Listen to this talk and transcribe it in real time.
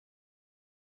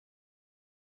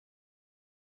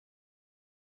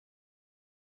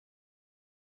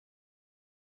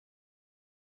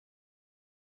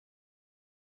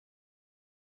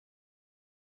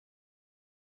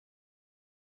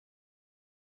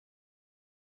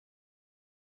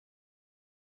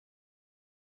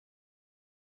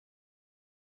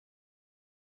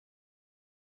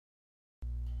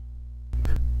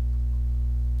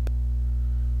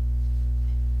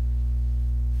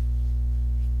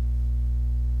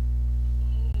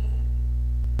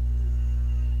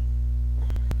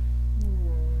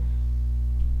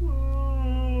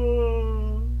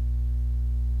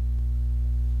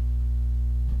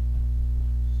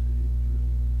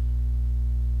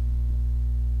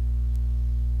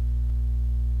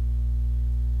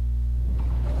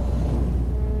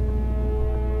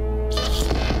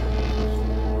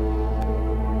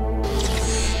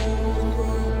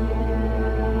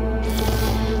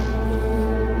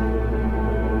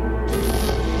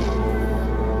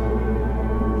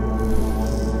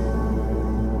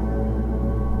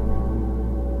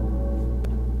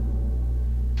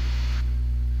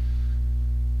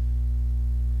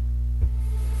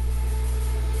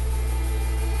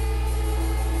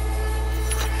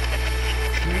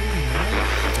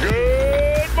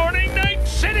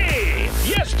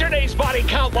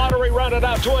artillery rounded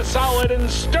out to a solid and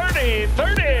sturdy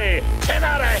 30. 10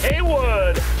 out of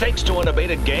Haywood. Thanks to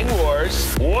unabated gang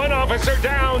wars. One officer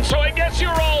down, so I guess you're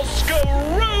all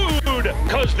screwed.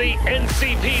 Cause the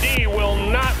NCPD will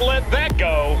not let that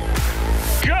go.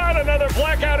 Got another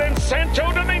blackout in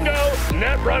Santo Domingo.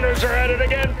 Netrunners are at it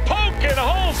again, poking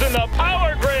holes in the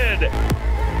power grid.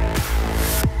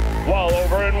 While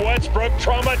over in Westbrook,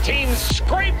 trauma teams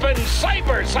scraping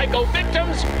cyber psycho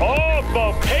victims off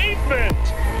the pavement.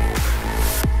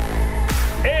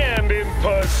 And in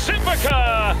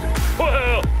Pacifica,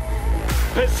 well,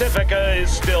 Pacifica is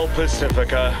still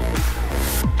Pacifica.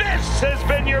 This has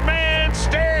been your man,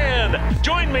 Stan.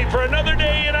 Join me for another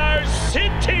day in our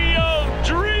city of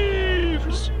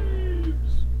dreams.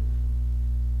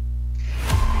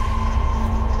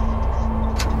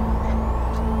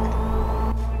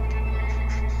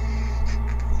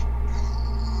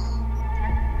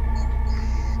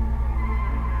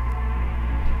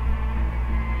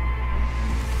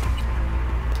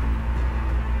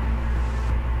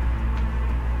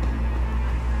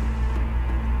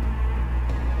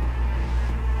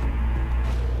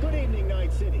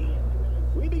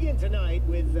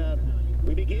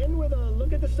 We begin with a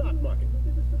look at the stock market,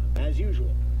 as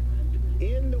usual.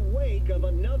 In the wake of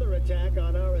another attack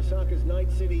on Arasaka's Night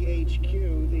City HQ,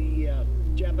 the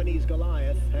Japanese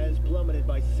Goliath has plummeted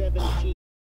by 17%.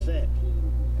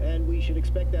 And we should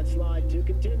expect that slide to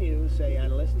continue, say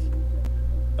analysts.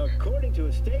 According to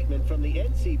a statement from the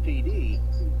NCPD,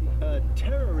 a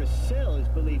terrorist cell is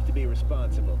believed to be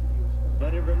responsible,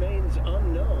 but it remains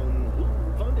unknown who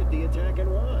funded the attack and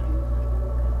why.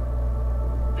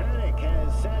 Panic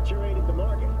has saturated the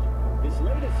market. This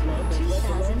latest slump has led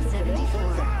to losses of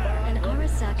 2074. An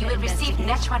Arasaka You will receive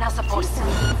Netrunner support.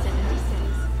 2076.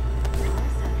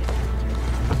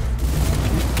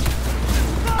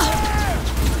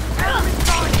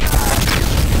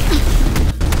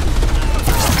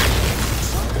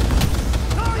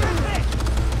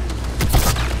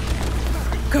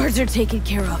 Guards are taken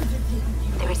care of.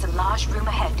 There is a large room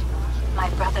ahead. My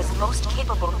brother's most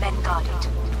capable men guard it.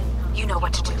 You know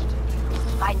what to do.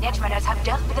 My Netrunners have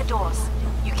dealt with the doors.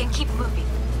 You can keep moving.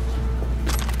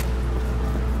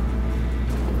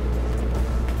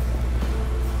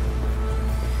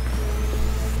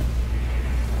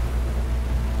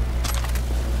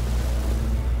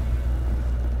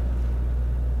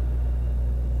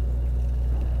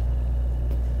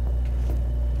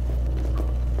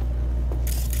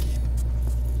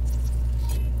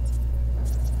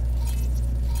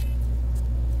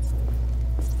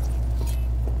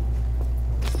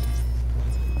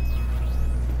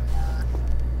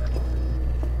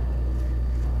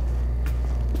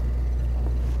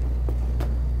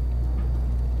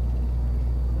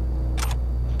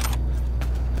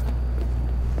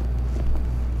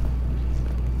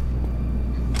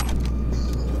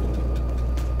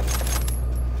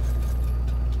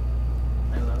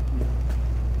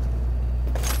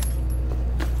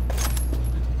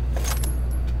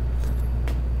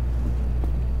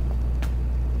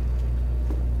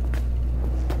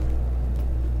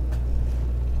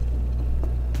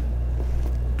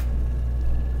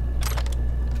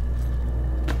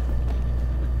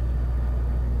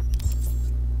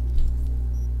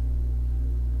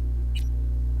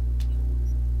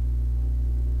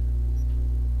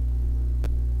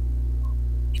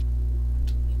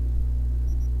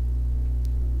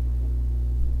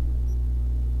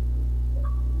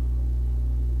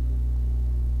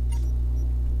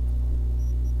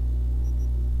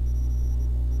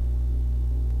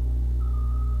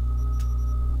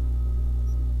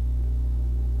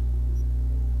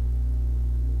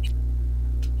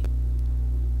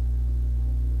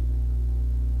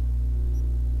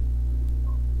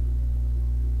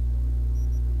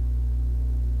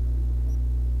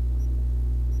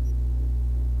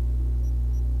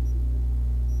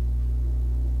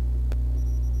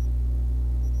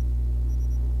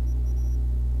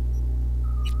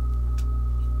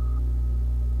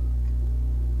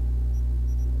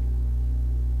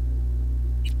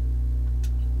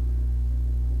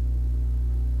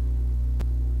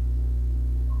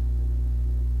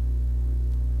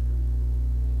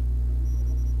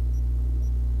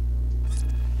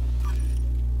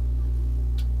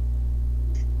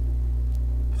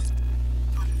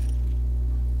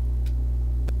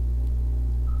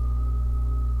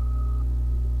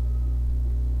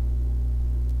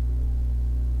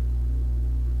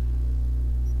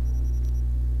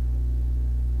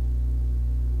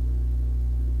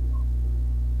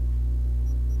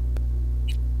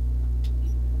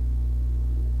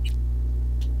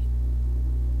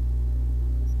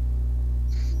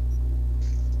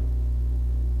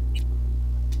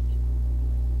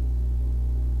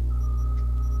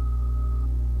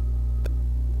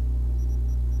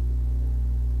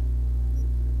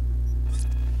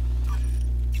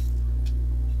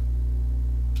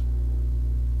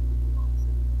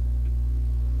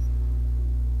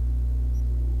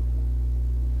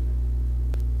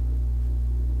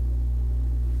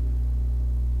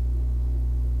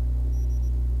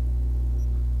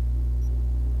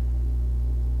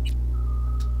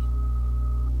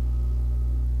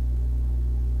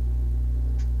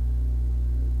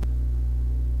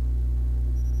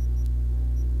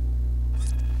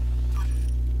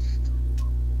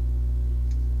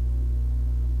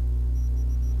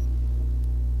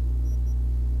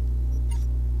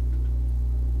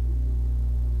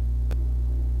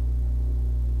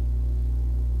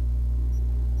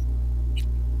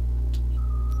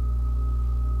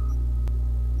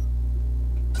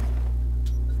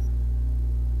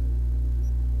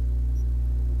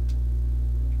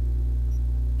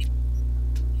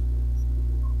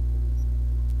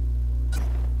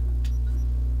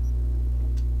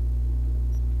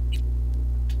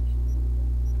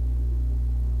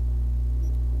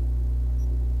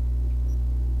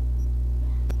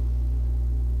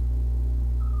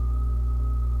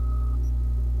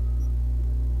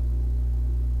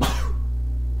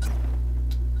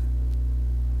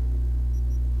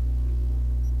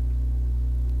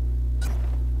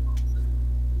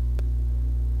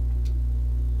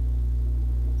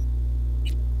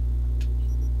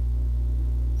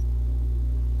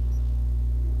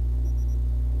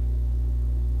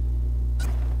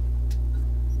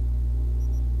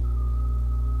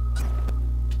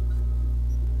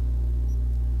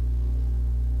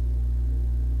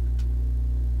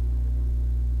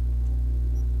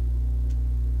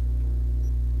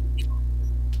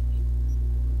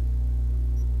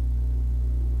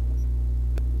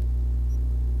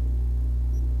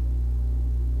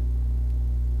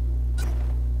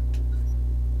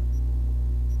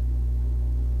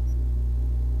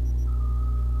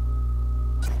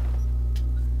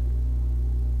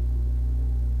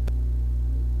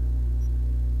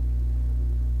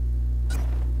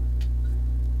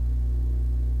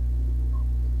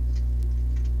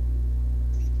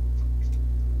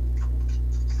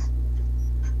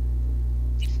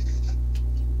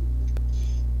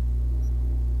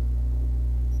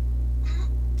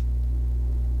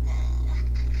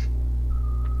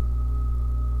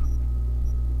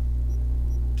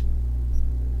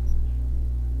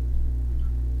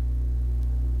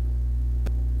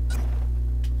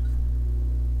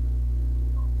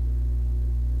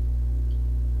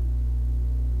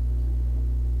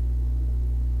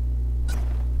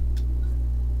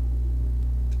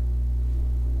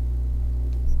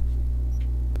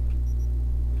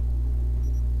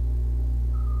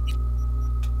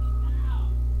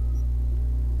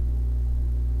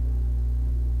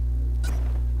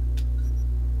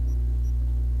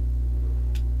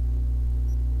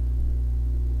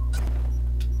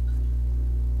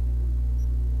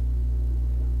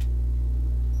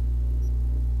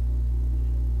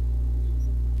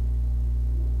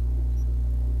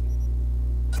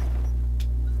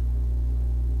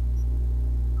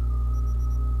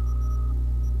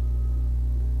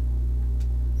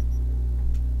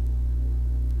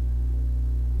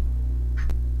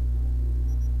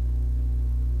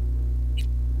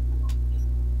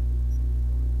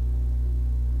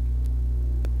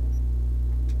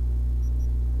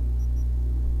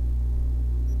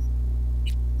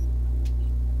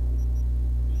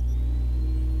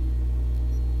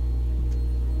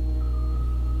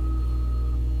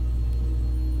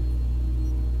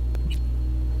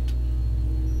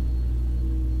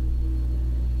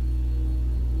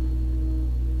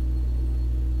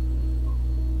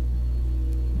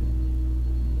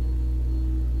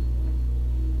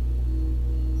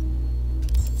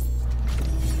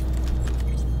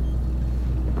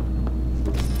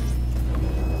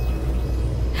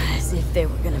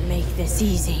 this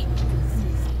easy.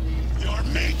 Your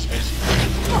mate is...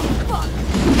 Oh, fuck!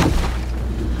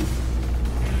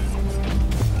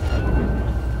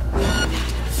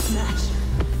 Smash.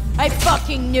 I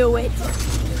fucking knew it!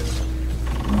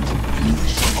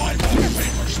 Survival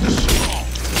favors the strong.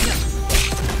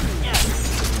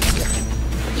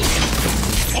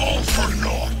 All for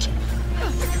naught.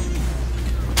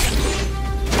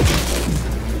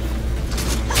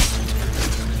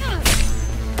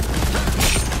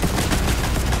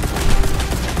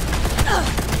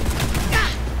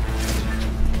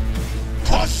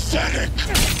 Pathetic!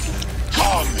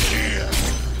 Come here!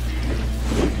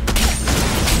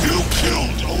 You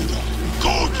killed Oda.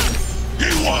 Good!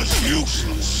 He was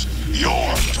useless.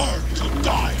 Your turn to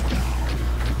die now.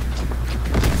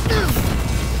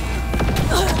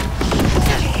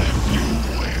 If you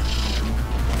wish.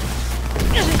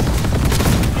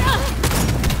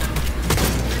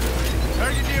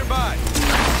 Target nearby.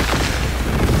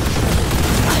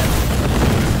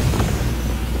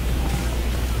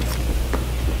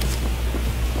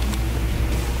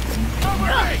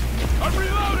 I'm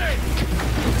reloading!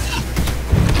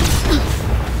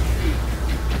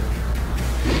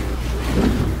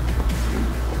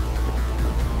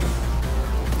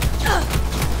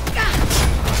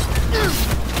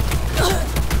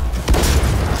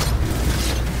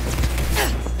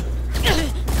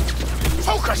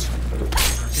 Focus!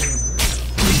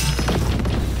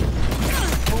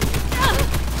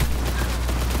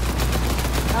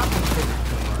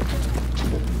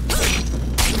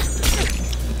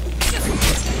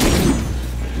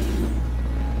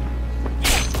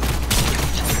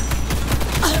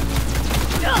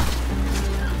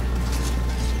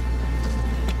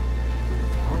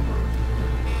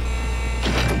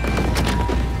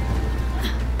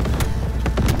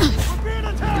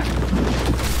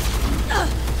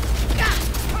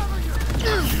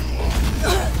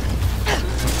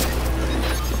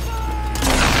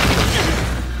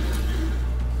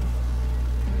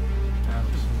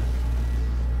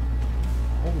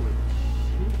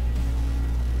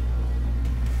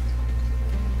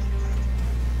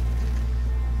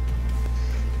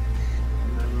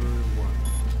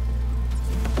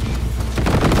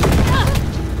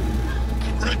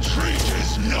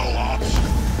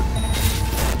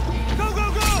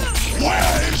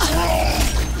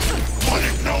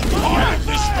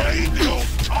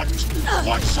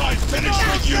 Once I finish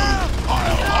with you,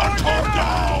 I'll hunt her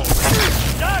down!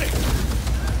 Got it!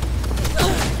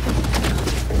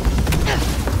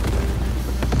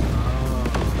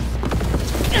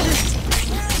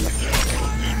 There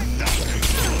will be nothing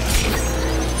left.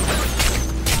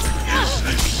 Is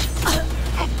this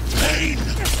a pain?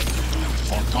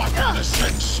 I've forgotten the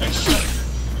sensation.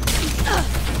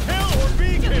 Kill or be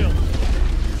killed!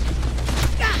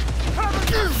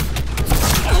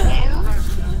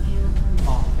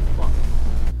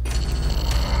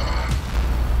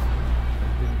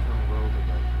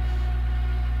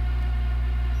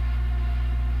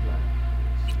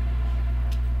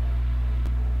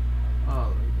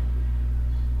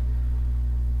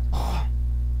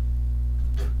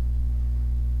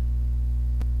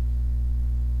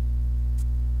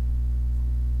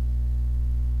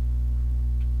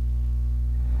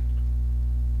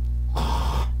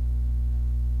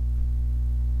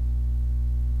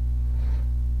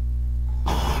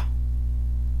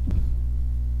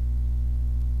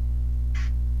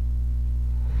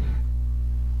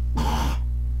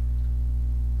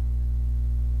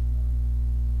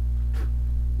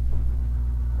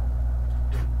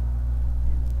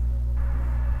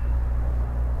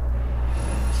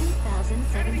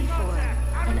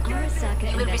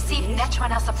 You will receive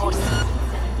Netrunner support.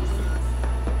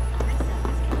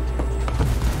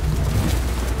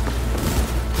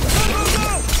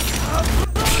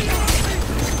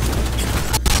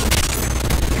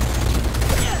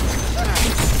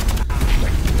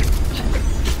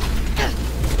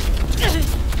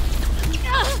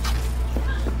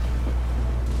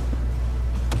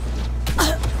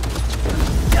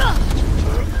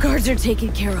 Guards are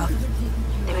taken care of.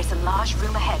 There is a large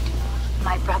room ahead.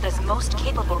 My brother's most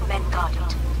capable men guard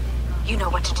it. You know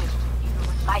what to do.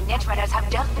 My Netrunners have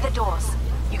dealt with the doors.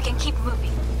 You can keep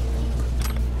moving.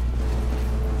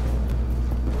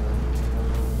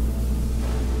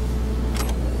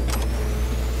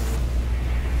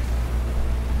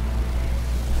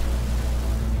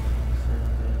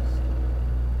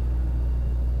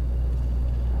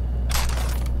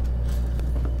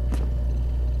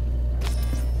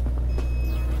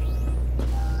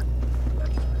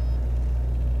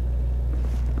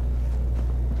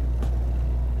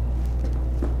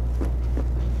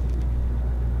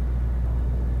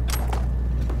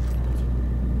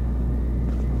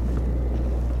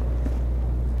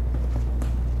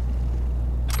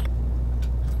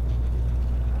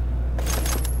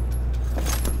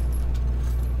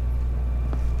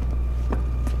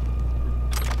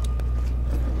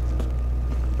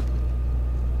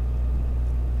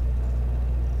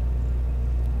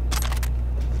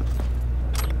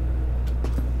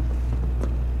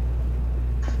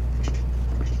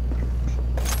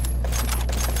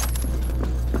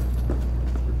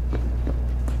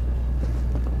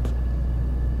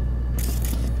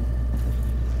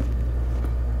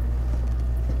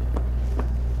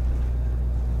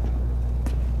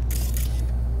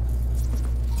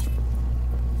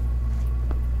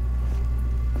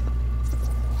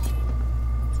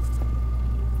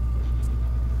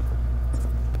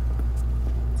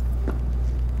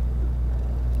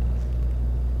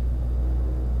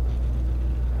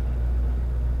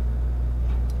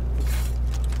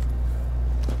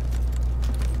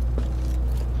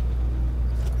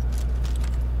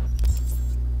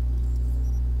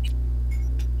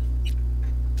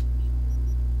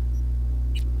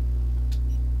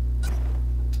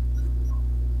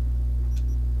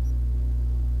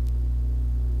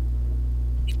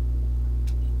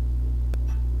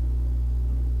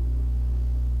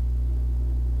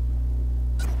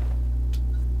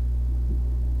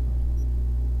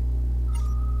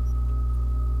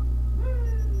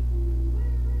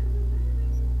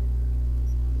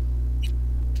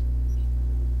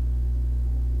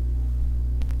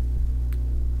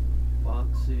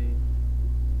 Foxy.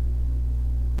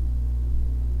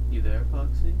 You there,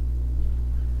 Foxy?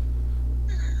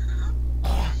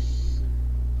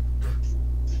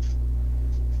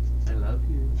 I love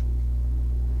you.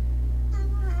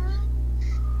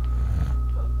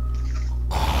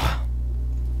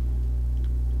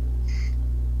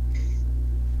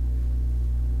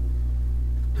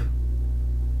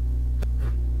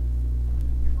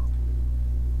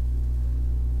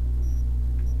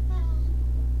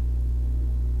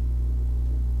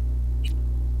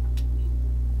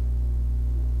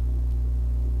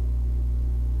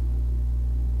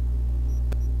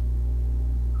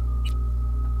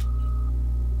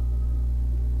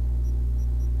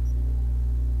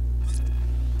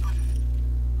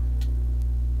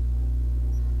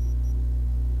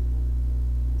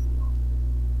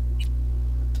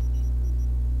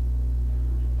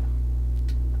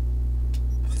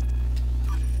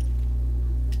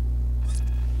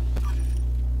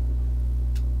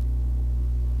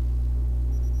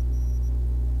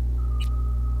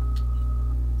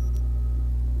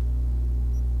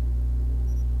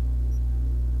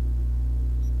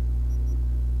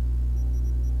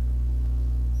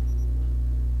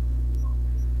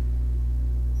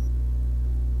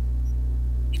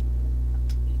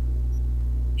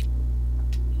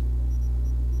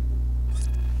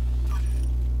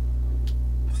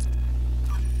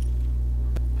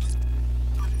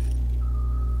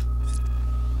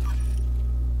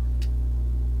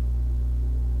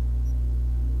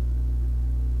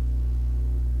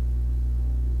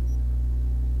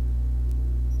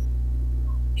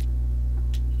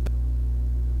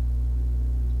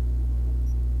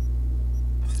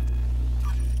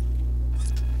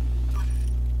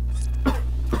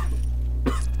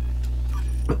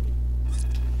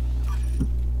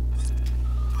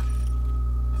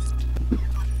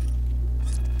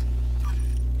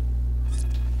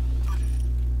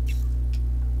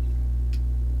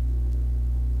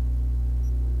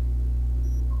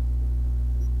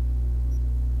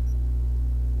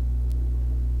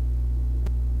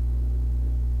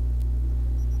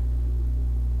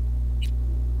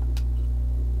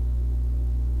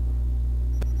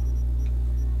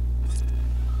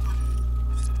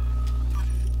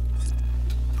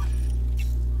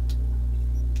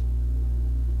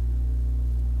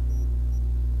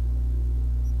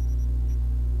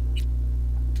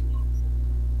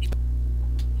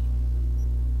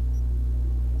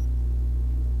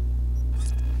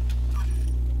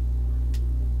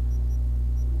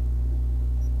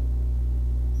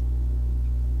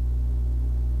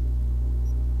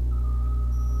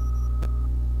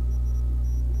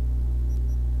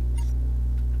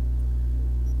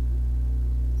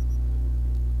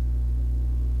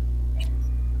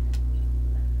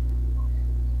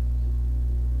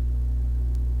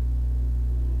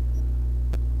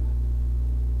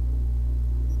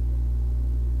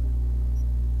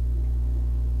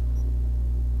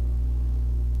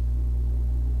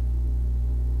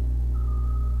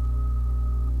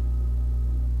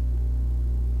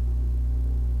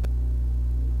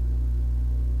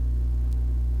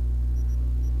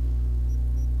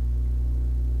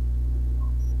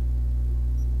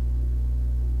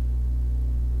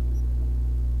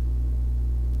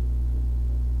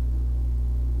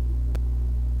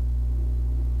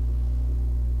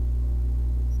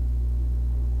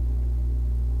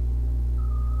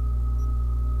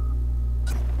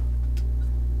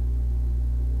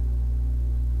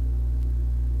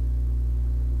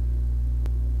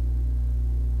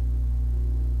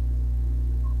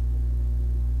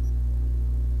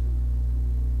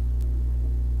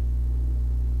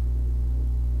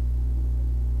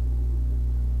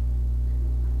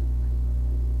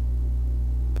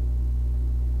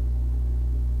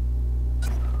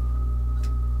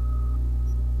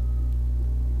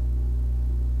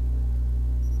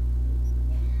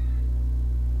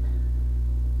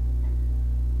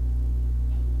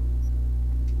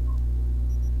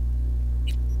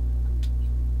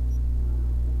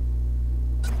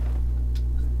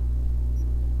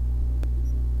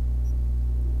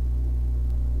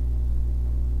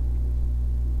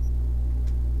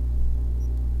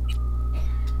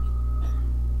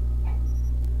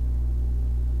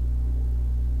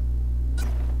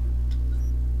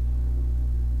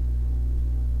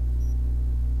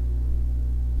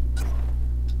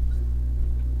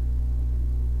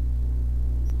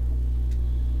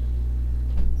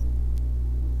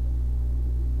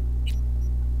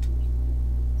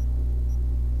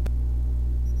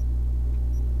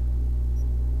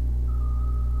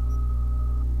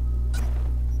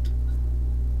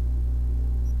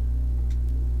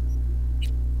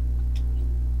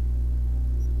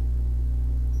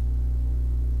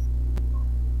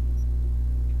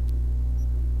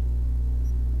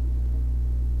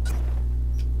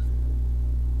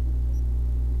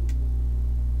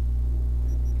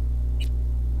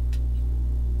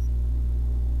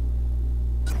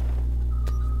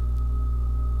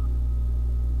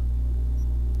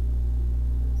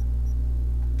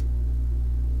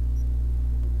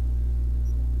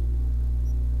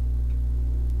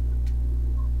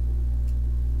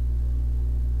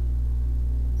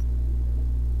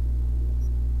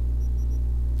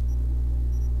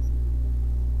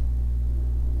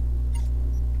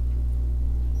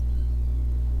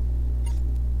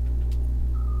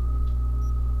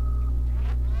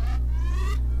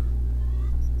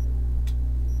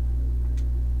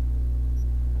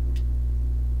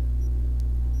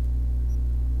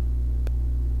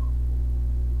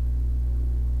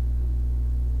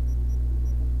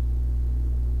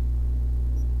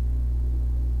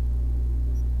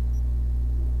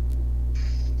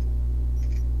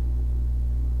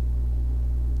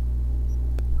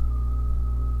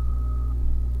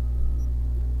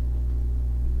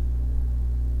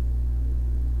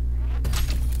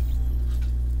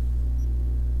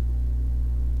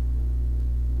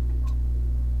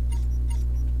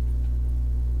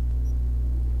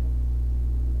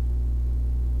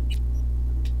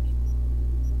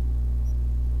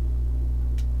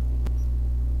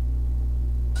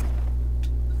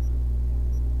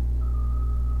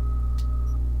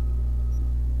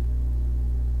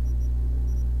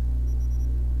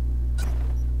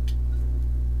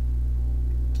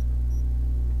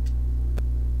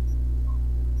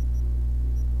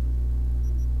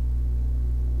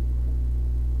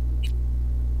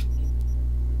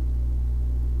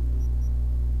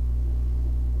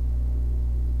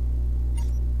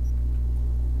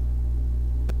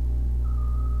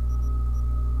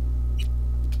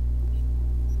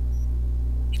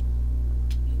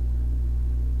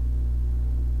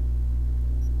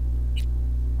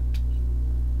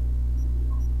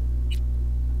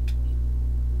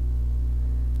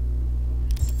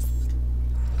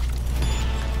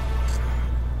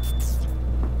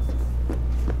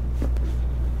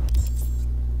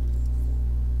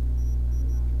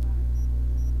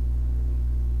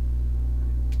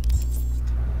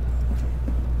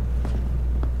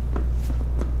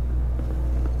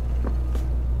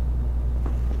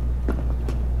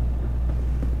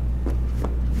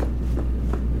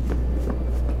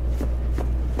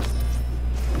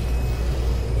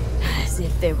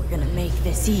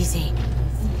 this easy.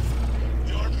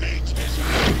 Your mate is...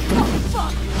 Oh,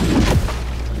 fuck!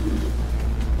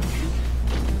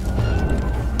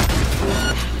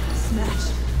 Smash.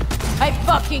 I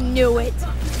fucking knew it!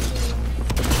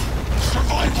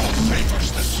 Survival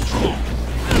favors the strong.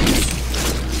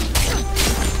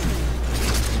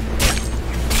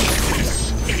 This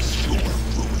is your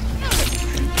ruin.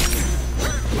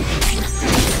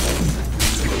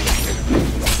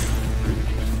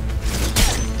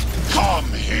 Come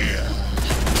here.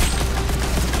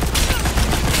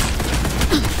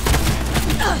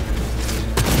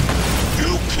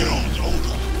 You killed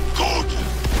Oda. Good.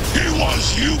 He was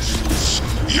useless.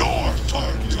 Your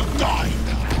turn to die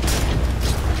now.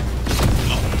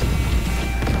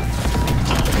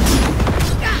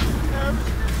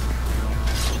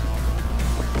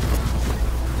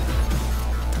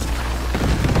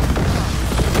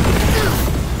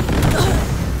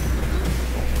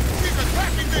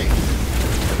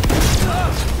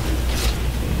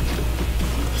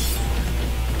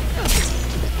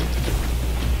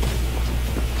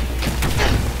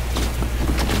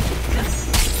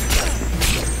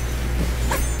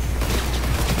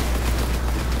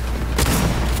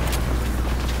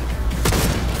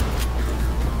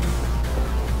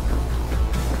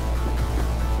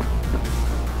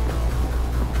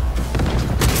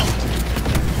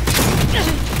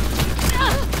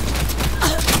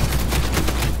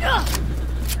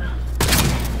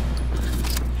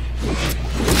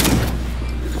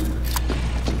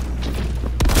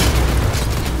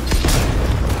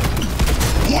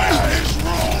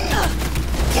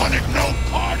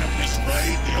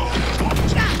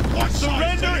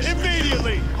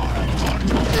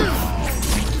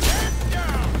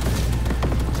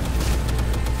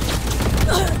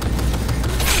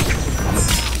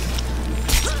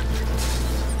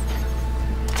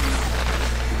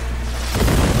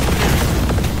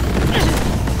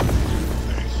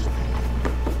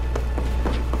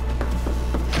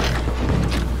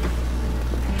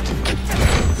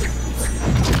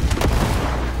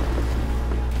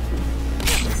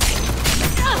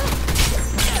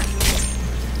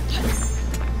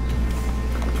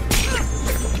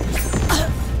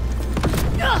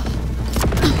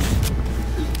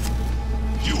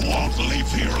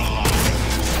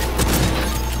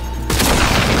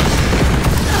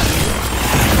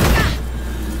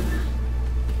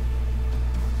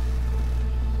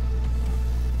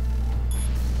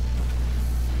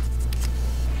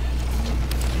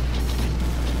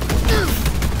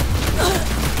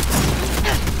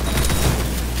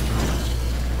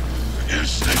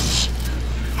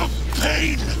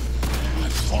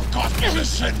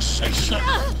 Sensation.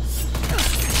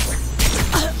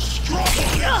 Struggle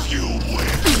if you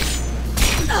win.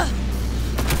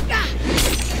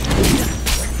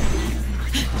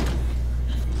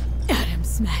 Atom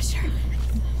Smasher.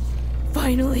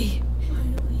 Finally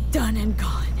done and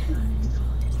gone.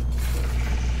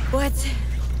 What's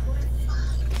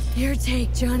your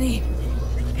take, Johnny?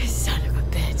 Son of a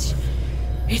bitch.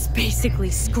 It's basically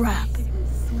scrap.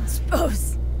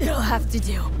 Suppose it'll have to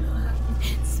do.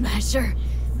 And Smasher,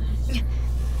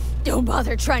 don't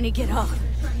bother trying to get off,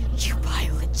 you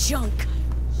pile of junk.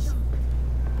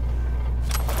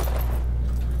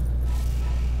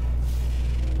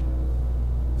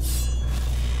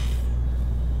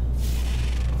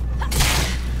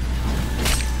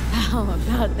 How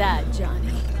about that,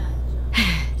 Johnny?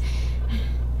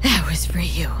 That was for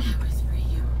you.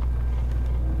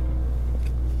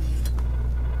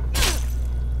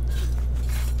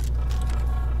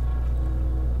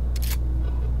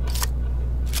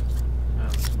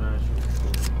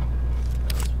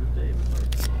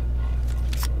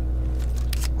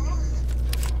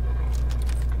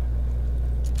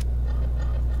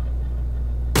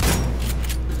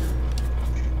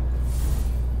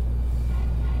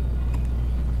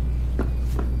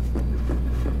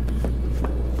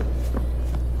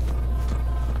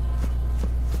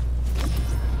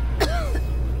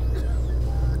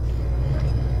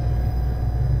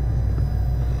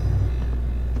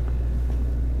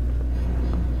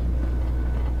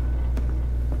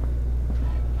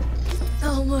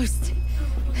 Almost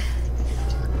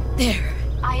there.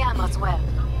 I am as well.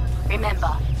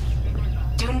 Remember,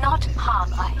 do not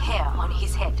harm a hair on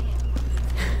his head.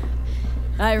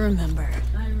 I remember.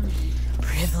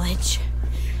 Privilege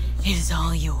is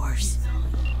all yours.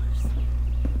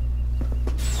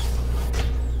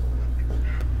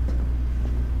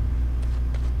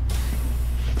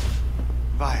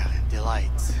 Violent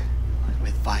delights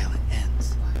with violent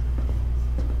ends.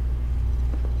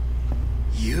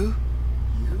 You?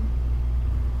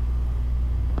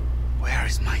 Where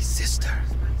is my sister?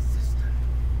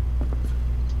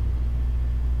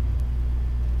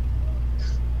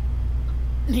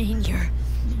 mean your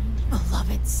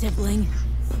beloved sibling?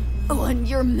 One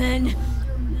your men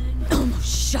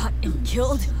almost shot and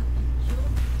killed?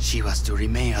 She was to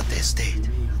remain at the estate.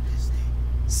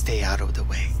 Stay out of the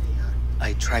way.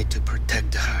 I tried to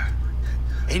protect her.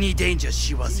 Any danger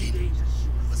she was in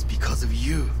was because of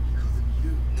you.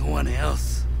 No one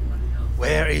else.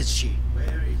 Where is she?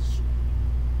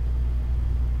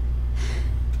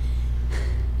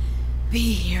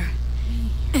 Be here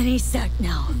any sec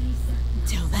now.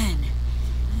 Till then,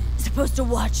 supposed to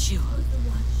watch you.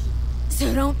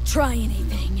 So don't try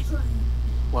anything.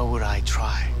 What would I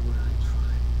try?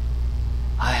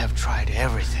 I have tried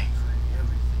everything.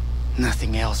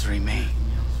 Nothing else remains.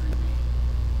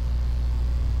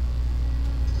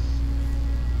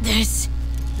 This...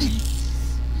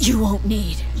 you won't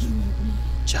need.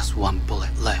 Just one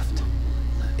bullet left.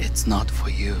 It's not for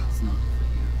you.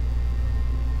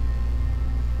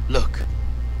 Look.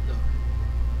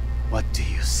 What do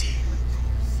you see?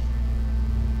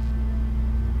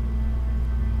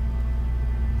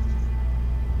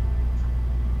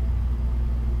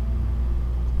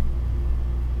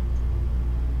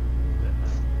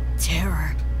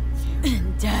 Terror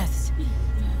and death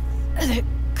that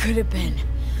could have been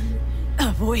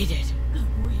avoided.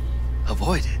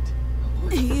 Avoided?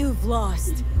 You've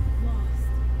lost.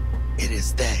 It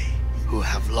is they who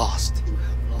have lost.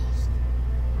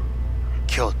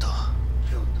 Kyoto.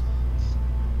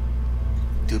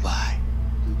 Dubai.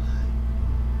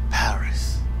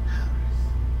 Paris.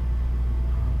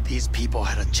 These people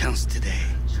had a chance today,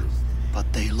 but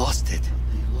they lost it.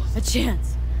 A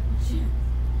chance?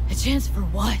 A chance for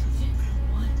what?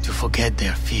 To forget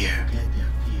their fear.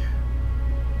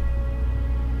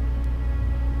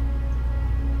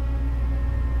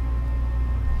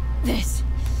 This...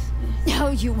 how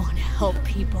you want to help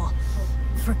people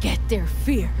forget their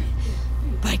fear?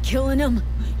 By killing them?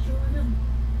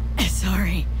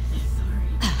 Sorry.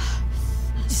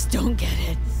 Just don't get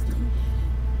it.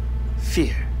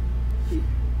 Fear.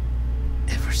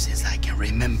 Ever since I can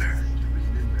remember,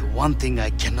 the one thing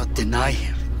I cannot deny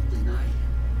him.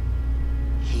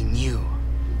 He knew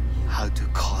how to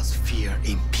cause fear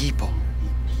in people.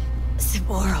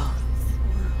 Saburo.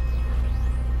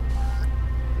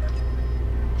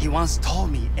 He once told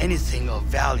me anything of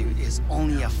value is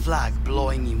only a flag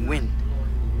blowing in wind.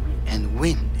 And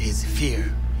wind is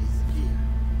fear.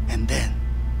 And then,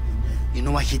 you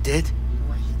know what he did?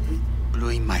 Blew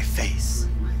in my face.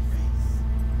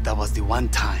 That was the one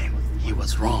time he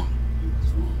was wrong.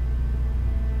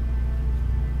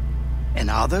 And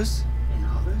others?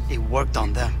 It worked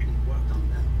on them.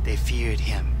 They feared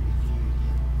him.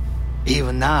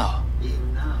 Even now,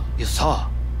 you saw.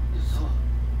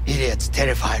 Idiots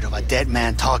terrified of a dead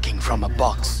man talking from a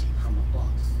box.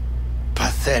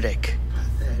 Pathetic.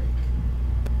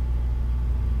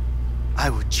 I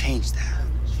would change that.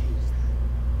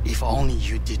 If only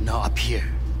you did not appear.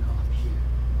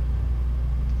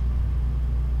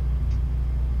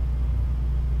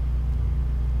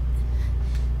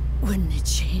 Wouldn't have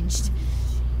changed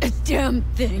a damn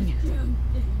thing.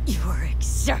 You were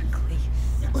exactly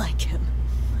like him.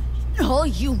 All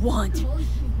you want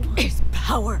is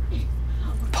power.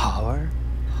 Power?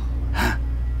 Huh.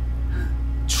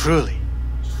 Truly?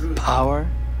 Power?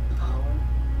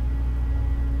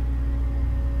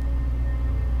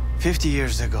 50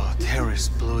 years ago, terrorists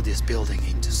blew this building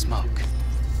into smoke.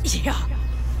 Yeah,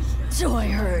 so I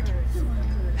heard.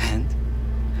 And?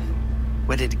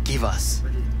 What did it give us?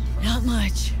 Not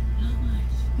much.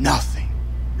 Nothing.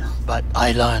 But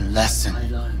I learned lesson.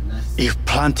 If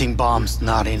planting bombs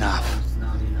not enough,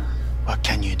 what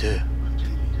can you do?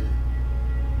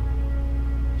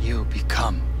 You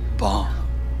become bomb.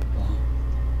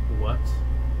 What?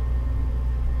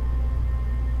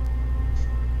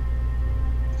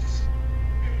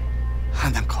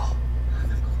 Hanako.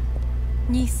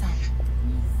 兄さん。 You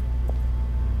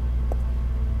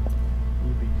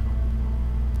become.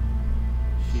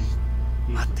 She's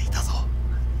待っていたぞ。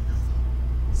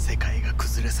世界が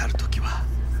崩れ去るときは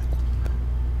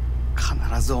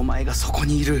必ずお前がそこ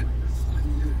にいる。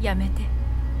やめて。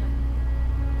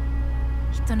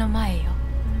人の前よ。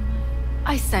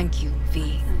I thank you,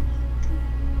 V.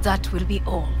 That will be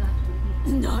all.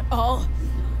 Not all.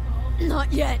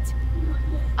 Not yet.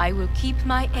 I will keep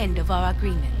my end of our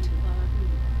agreement.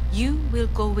 You will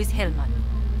go with Hellman.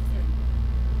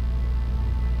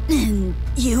 And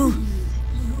you?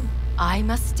 I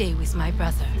must stay with my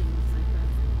brother.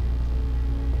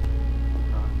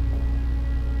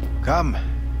 Come.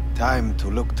 Time to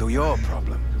look to your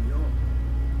problem.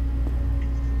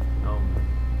 oh man.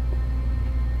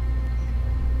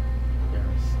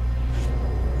 Yes.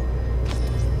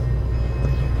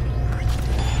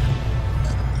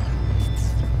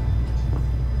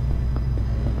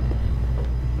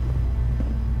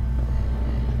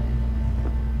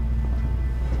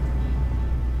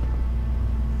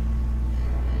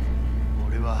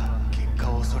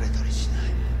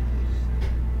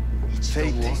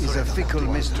 Fate is a fickle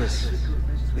mistress,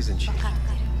 isn't she?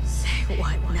 Say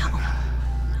what now?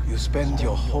 You spend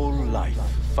your whole life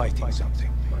fighting something,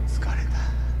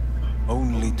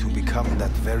 only to become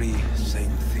that very same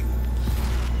thing.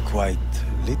 Quite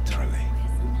literally.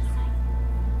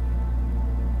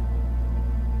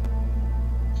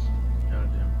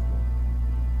 Goddamn cool.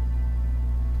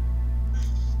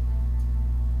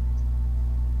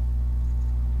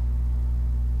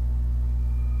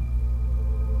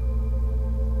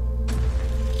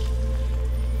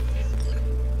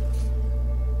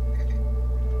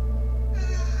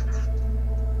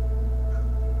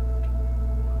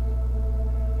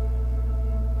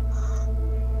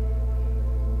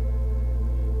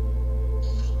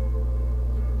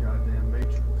 Goddamn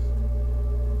Matrix.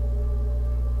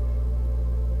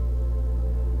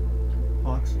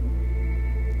 Foxy.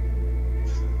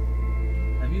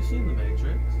 Have you seen The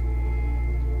Matrix?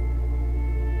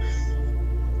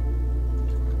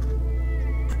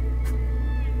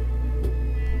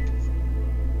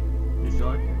 Did you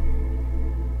like it?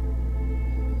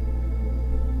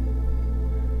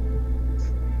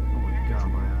 Oh my god,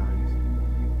 my eyes.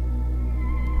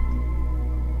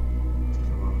 There's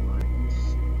a lot of light.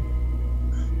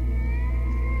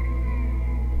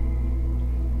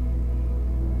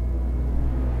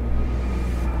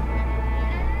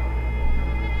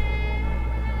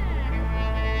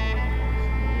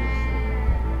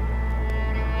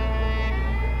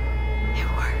 It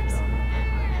works.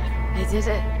 I did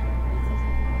it.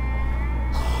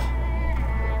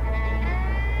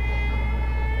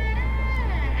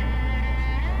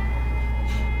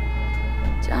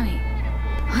 Johnny,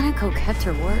 Hanako kept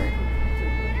her word.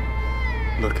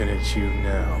 Looking at you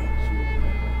now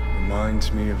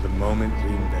reminds me of the moment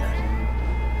we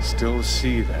met. Still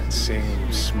see that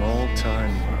same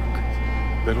small-time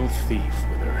merc, little thief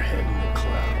with her head in the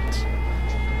clouds.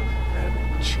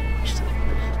 Haven't changed a bit.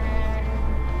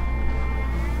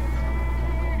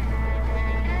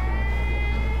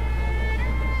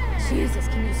 Jesus,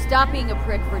 can you stop being a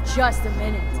prick for just a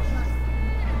minute?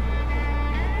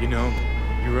 You know,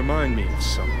 you remind me of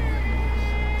someone.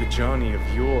 The Johnny of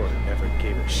yore never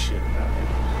gave a shit about it.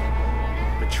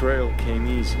 Betrayal came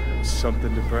easy. It was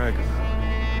something to brag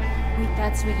about. Wait,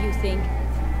 that's what you think?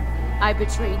 I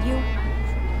betrayed you?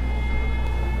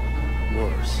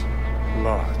 Worse.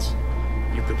 Lots.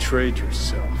 You betrayed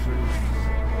yourself.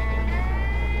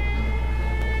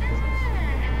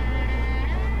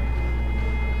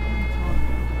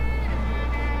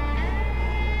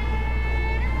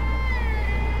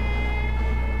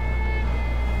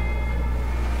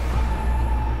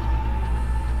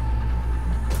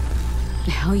 The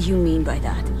hell you mean by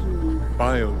that?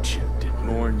 Biochip did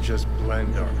more than just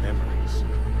blend our memories.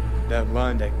 That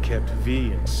line that kept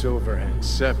V and Silverhand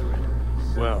separate,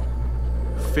 well,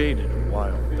 faded a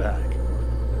while back.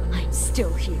 I'm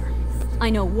still here. I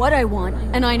know what I want,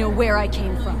 and I know where I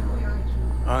came from.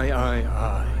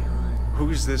 I.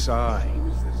 Who's this I?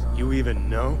 You even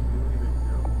know?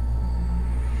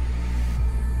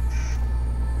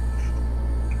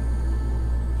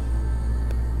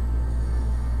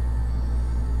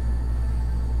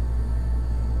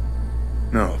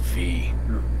 No, V.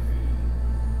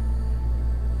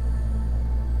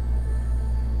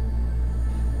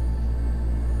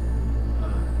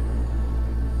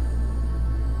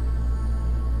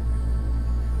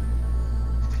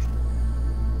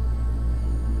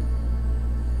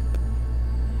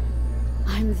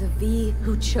 I'm the V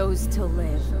who chose to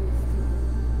live.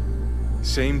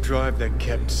 Same drive that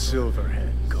kept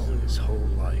Silverhead going his whole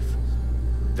life.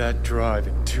 That drive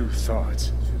and two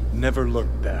thoughts. Never look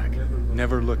back.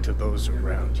 Never look to those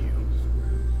around you.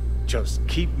 Just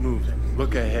keep moving.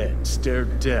 Look ahead. Stare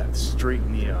death straight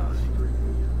in the eye.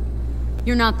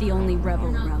 You're not the only rebel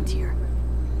around here.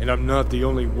 And I'm not the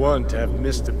only one to have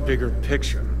missed a bigger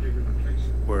picture.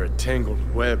 We're a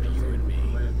tangled web, you and me.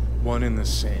 One and the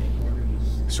same.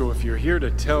 So if you're here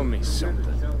to tell me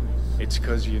something, it's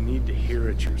 'cause you need to hear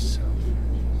it yourself.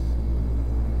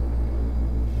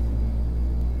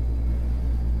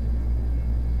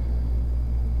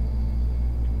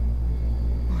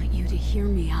 I want you to hear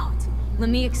me out. Let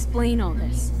me explain all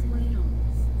this.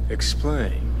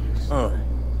 Explain. Oh.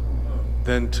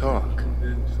 Then talk.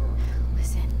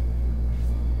 Listen.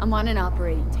 I'm on an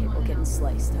operating table getting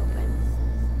sliced open.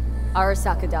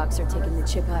 Arasaka docs are taking the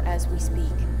chip out as we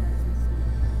speak.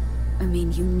 I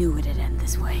mean, you knew it'd end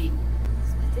this way.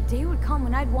 The day would come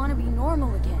when I'd want to be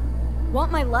normal again.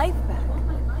 Want my life back.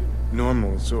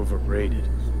 Normal's overrated.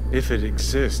 If it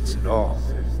exists at all.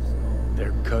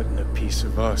 They're cutting a piece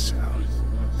of us out.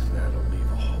 And that'll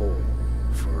leave a hole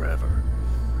forever.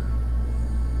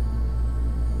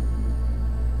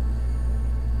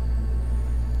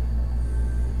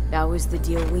 That was the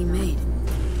deal we made.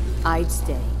 I'd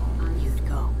stay, you'd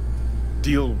go.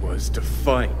 Deal was to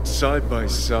fight, side by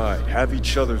side, have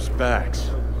each other's backs.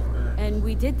 And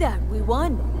we did that. We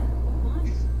won.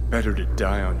 Better to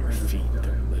die on your feet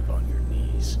than live on your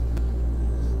knees.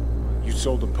 You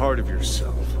sold a part of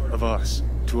yourself, of us,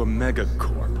 to a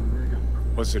megacorp.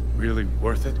 Was it really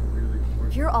worth it?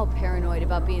 If you're all paranoid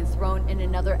about being thrown in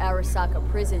another Arasaka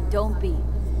prison, don't be.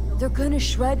 They're gonna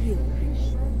shred you.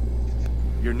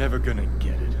 You're never gonna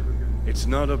get it. It's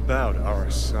not about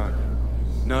Arasaka.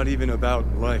 Not even about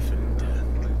life and death.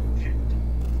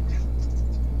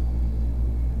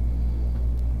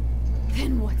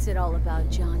 Then what's it all about,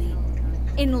 Johnny?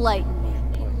 Enlighten me.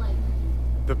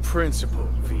 The principle,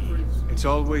 V. It's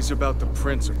always about the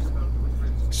principle.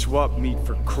 Swap meat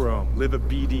for chrome, live a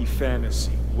BD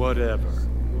fantasy, whatever.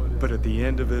 But at the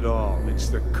end of it all, it's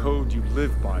the code you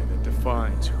live by that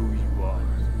defines who you are.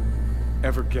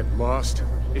 Ever get lost?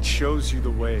 It shows you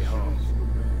the way home.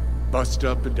 Bust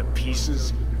up into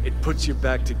pieces, it puts you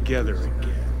back together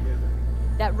again.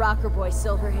 That rocker boy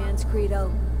Silverhand's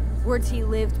credo. Words he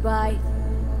lived by.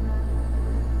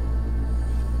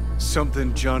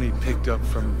 Something Johnny picked up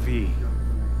from V.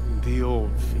 The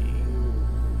old V.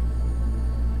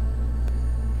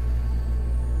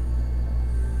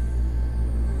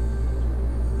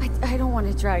 I don't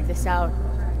want to drag this out.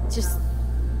 Just...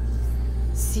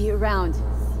 see you around,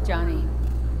 Johnny.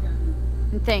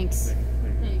 And thanks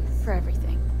for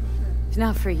everything. If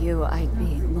not for you, I'd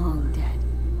be long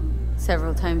dead.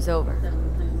 Several times over.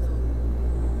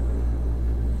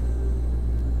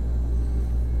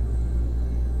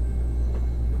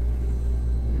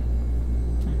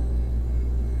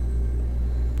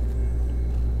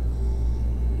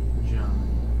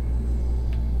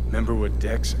 Remember what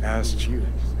Dex asked you?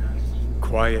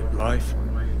 Quiet life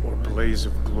or blaze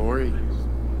of glory?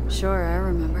 Sure, I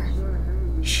remember.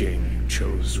 Shame you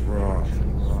chose wrong.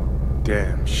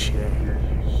 Damn shame.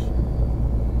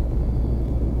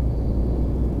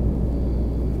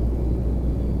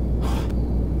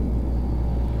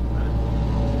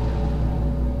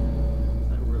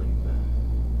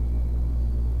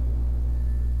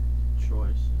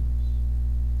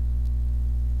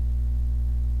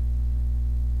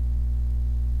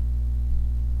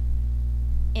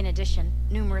 In addition,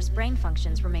 numerous brain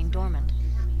functions remain dormant.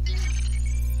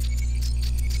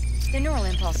 The neural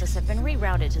impulses have been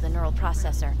rerouted to the neural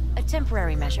processor, a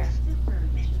temporary measure.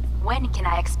 When can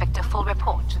I expect a full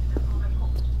report?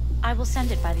 I will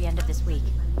send it by the end of this week.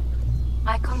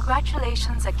 My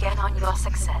congratulations again on your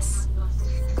success.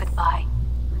 Goodbye.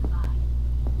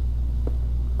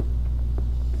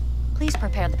 Please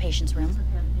prepare the patient's room.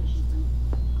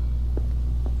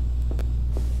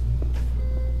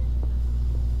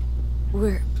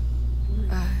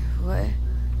 What?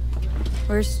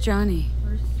 Where's Johnny?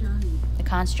 The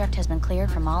construct has been cleared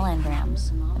from all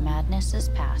engrams. The madness is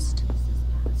past.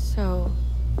 So...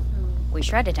 we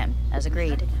shredded him, as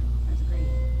agreed.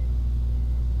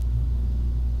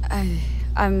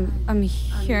 I'm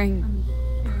hearing...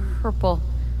 purple.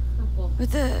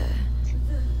 What the...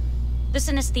 This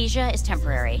anesthesia is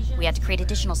temporary. We had to create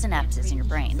additional synapses in your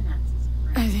brain.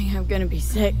 I think I'm gonna be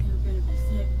sick.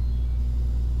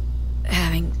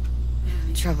 Having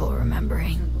trouble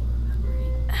remembering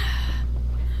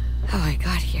how I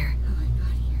got here.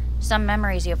 Some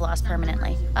memories you have lost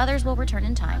permanently. Others will return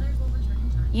in time.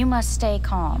 You must stay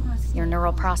calm. Your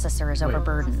neural processor is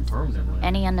overburdened.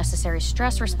 Any unnecessary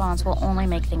stress response will only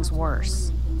make things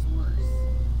worse.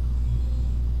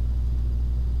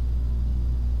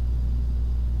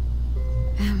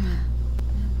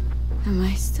 Am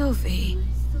I still V?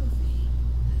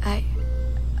 I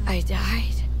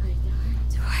died.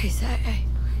 Twice.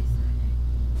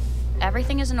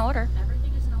 Everything is in order.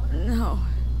 No.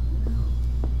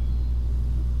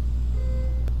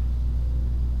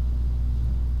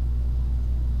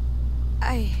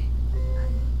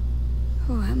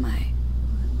 Who am I?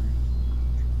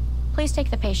 Please take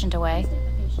the patient away.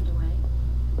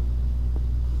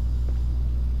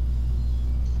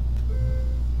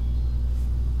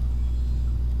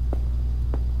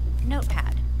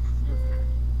 Notepad.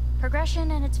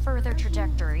 Progression and its further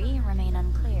trajectory remain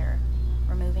unclear.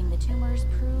 Removing the tumors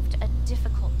proved a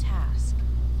difficult task.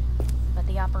 But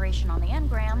the operation on the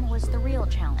engram was the real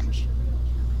challenge.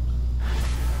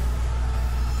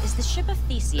 Is the ship of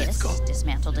Theseus,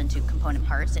 dismantled into component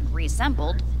parts and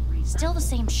reassembled, still the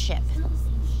same ship?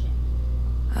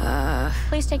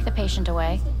 Please take the patient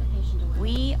away.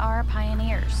 We are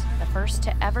pioneers, the first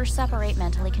to ever separate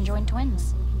mentally conjoined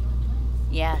twins.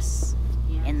 Yes,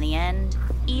 in the end,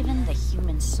 even the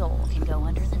human soul can go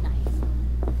under the knife.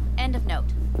 End of note.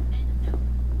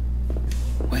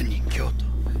 When Kyoto.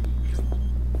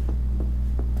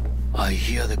 I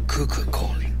hear the cuckoo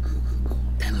calling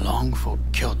and long for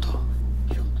Kyoto.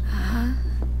 Huh?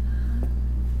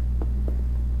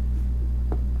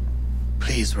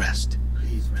 Please rest.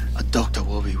 A doctor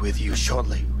will be with you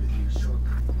shortly.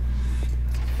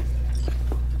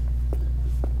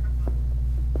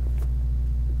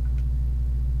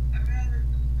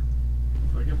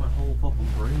 I get my whole fucking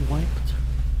brain wiped.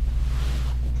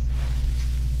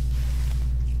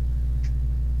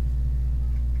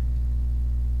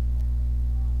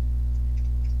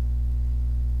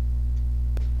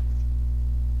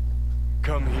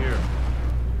 Come here.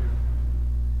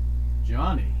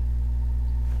 Johnny.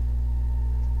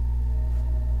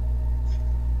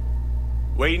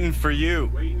 Waiting for you.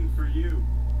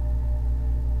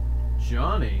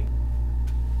 Johnny?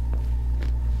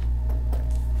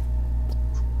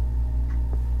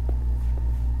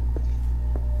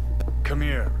 Come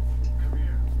here.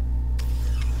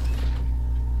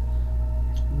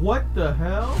 What the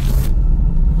hell?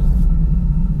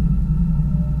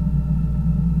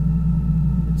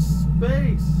 It's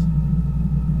space.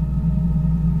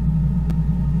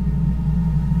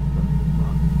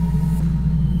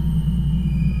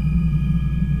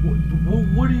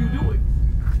 What are you doing?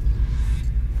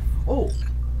 Oh.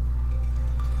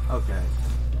 Okay.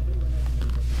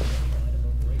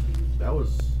 That was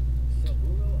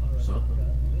something.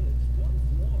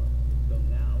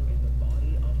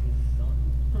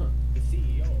 Huh. The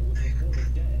CEO was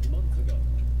reported dead months ago,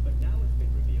 but now it's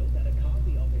been revealed that a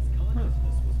copy of his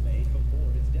consciousness was made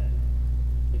before his death.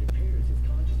 It appears his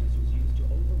consciousness was used to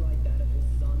override that of his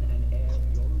son and heir,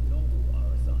 Yorinobu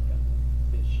Arasaka.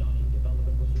 This shocking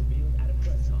development was revealed at a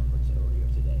press conference earlier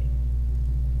today.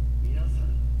 皆さ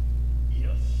ん、い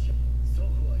らっしゃい。祖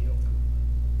父はよく、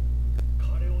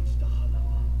枯れ落ちた花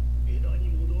は枝に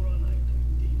戻らないと言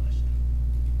っていました。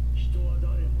人は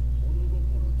誰も物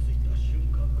心ついた瞬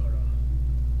間から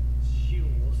死を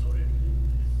恐れるも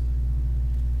ので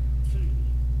す。ついに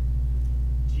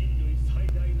人類最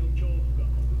大の恐怖が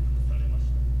克服されまし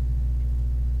た。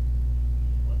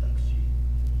私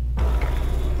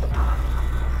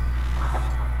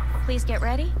Please get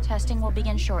ready. Testing will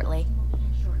begin shortly.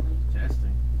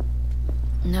 Testing.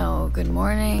 No, good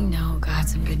morning. No, got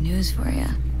some good news for you.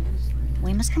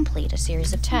 We must complete a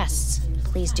series of tests.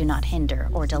 Please do not hinder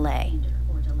or delay.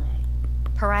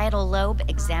 Parietal lobe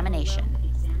examination.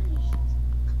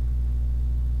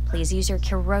 Please use your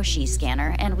Kiroshi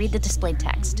scanner and read the displayed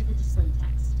text.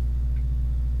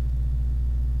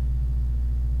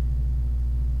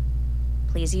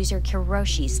 Please use your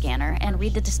Kiroshi scanner and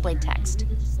read the displayed text.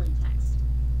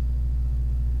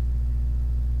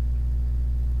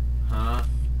 Huh?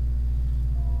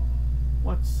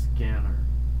 What scanner?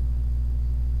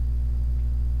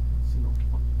 See no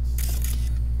fucking.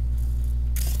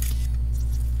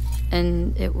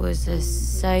 And it was a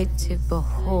sight to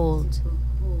behold,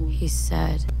 he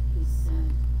said.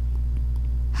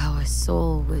 How a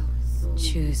soul would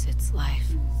choose its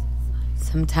life.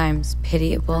 Sometimes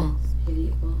pitiable,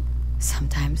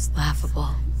 sometimes laughable.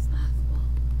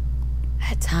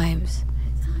 At times,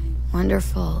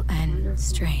 wonderful and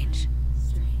strange.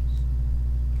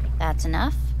 That's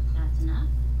enough.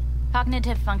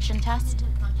 Cognitive function test.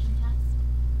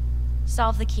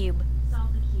 Solve the cube.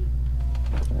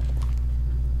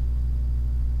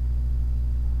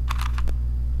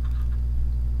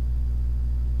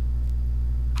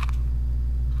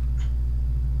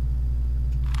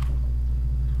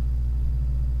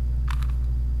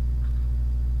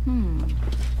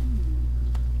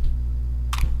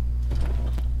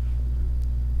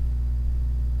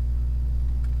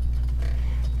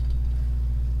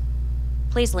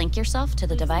 Please link yourself to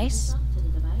the device.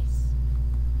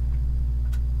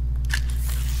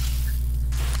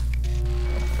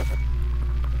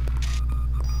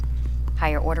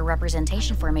 Higher order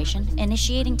representation formation,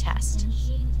 initiating test.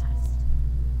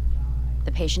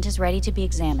 The patient is ready to be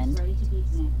examined.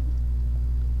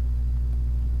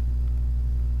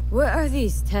 What are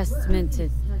these tests meant to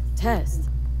test?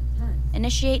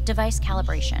 Initiate device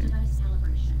calibration.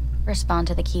 Respond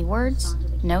to the keywords.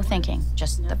 No thinking,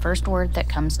 just the first word that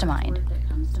comes to mind.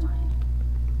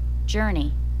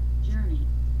 Journey.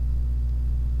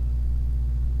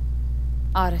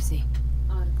 Odyssey.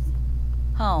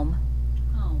 Home.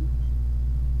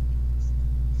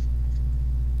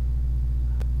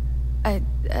 I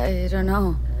don't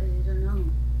know.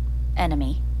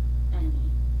 Enemy.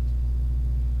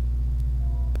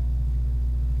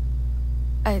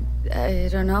 I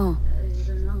don't know.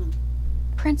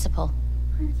 Principal.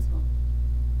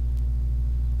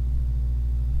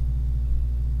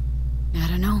 I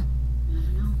don't know.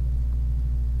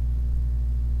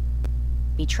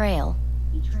 Betrayal.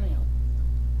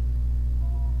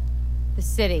 The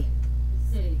city.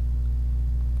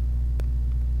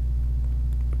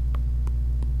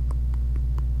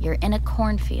 You're in a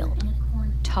cornfield.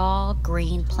 Tall,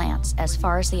 green plants as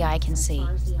far as the eye can see.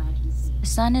 The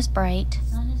sun is bright,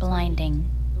 blinding.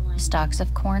 The stalks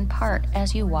of corn part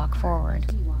as you walk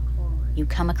forward. You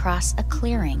come across a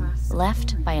clearing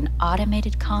left by an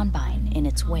automated combine in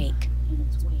its wake.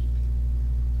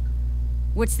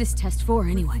 What's this test for,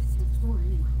 anyway?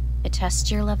 It tests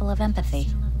your level of empathy.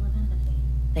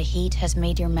 The heat has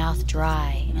made your mouth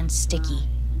dry and sticky.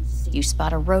 You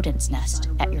spot a rodent's nest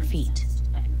at your feet.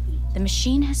 The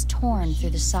machine has torn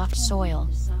through the soft soil.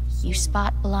 You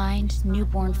spot blind,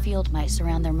 newborn field mice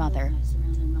around their mother.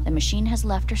 The machine has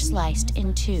left her sliced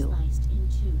in two.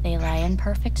 They lie in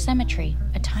perfect symmetry,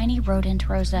 a tiny rodent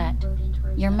rosette.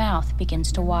 Your mouth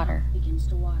begins to water.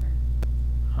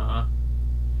 Huh?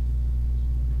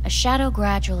 A shadow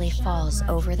gradually falls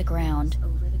over the ground,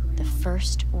 the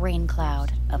first rain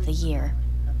cloud of the year.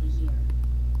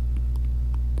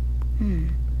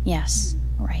 Yes,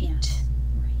 right.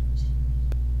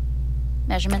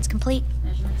 Measurements complete.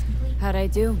 How'd I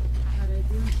do?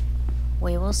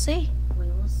 We will see.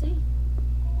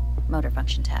 Motor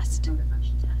function test.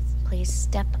 Please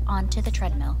step onto the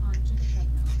treadmill.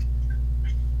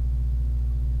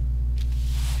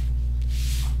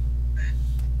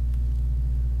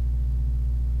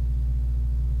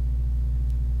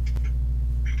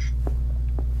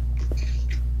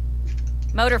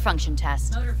 Motor function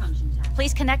test.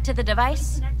 Please connect to the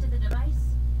device.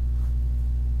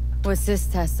 What's this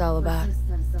test all about?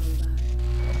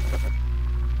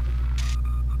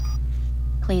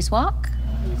 Please walk.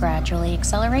 Gradually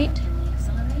accelerate.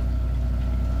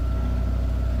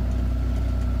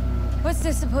 What's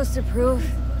this supposed to prove?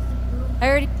 I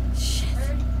already... Shit.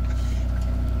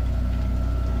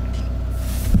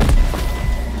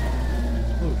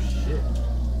 Oh, shit.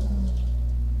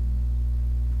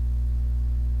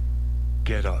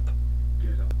 Get up.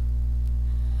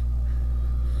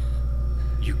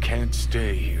 You can't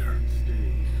stay here.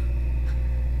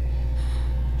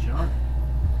 John.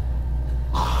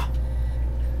 I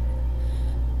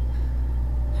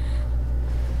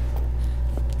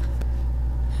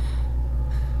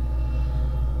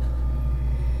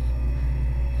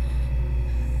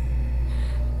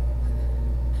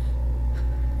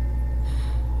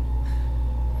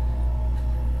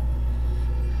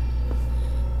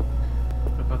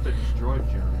thought they destroyed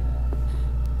Johnny.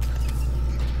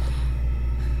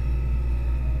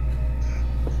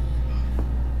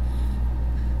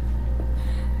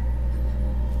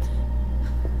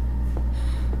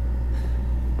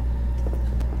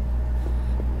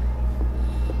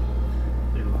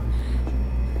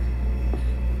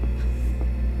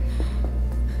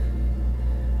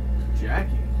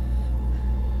 Jackie.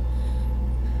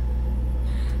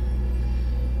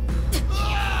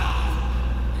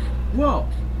 Whoa.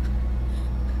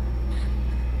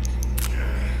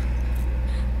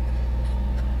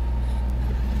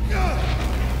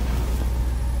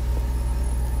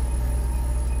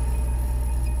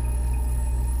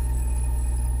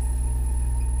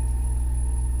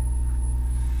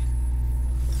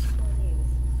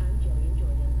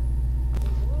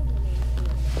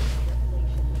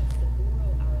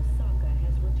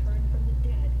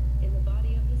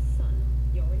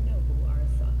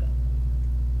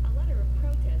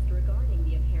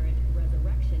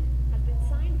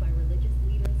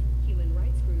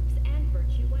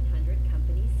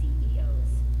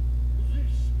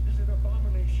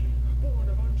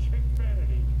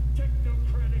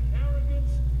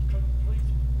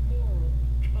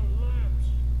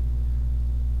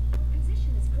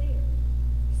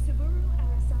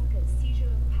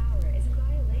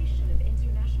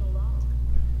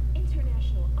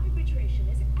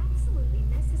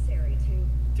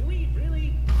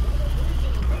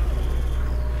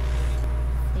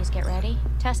 Get ready.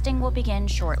 Testing will begin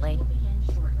shortly.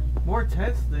 More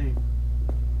testing.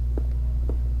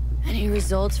 Any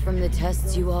results from the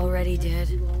tests you already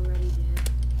did?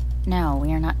 No,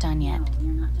 we are not done yet.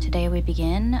 Today we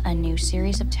begin a new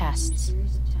series of tests.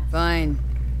 Fine.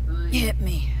 Hit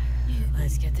me.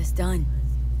 Let's get this done.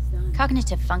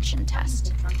 Cognitive function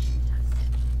test.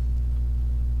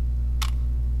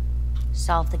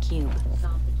 Solve the cube.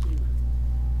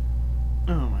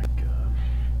 Oh my god.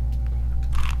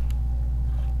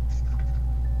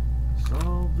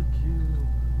 Solve the cube.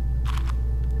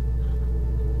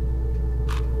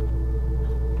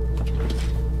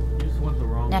 You just went the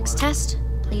wrong Next way. test,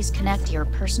 please connect your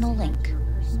personal link.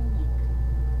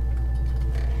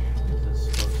 What is this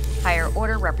supposed to be? Higher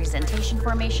order representation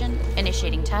formation,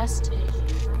 initiating test.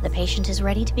 The patient is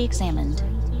ready to be examined.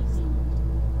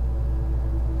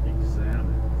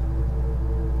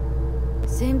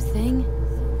 Same thing?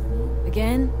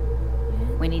 Again?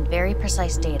 We need very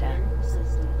precise data.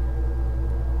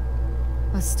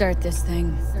 Let's start this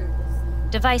thing.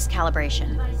 Device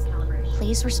calibration.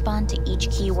 Please respond to each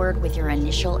keyword with your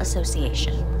initial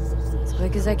association. As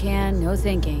quick as I can, no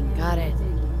thinking. Got it.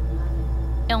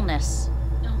 Illness.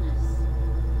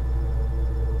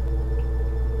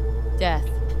 Death.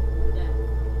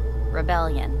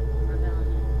 Rebellion.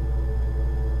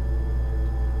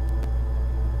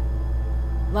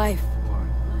 Life.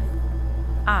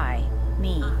 I.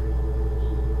 Me.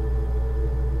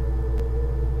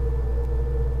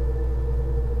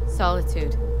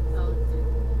 Solitude.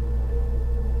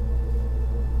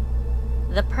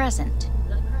 The present.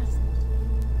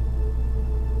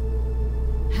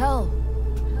 Hell.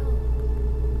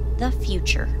 The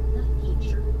future.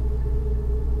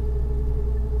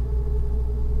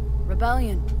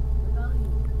 Rebellion.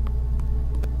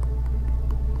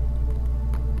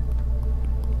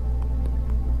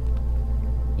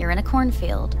 You're in a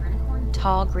cornfield.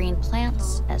 Tall green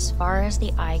plants as far as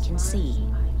the eye can see.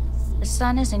 The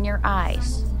sun is in your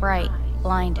eyes, bright,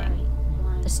 blinding.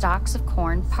 The stalks of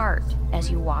corn part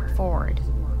as you walk forward.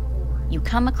 You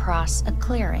come across a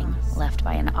clearing left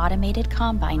by an automated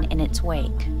combine in its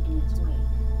wake.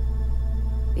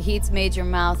 The heat's made your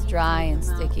mouth dry and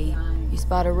sticky. You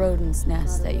spot a rodent's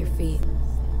nest at your feet.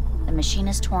 The machine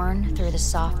is torn through the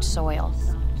soft soil.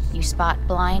 You spot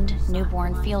blind,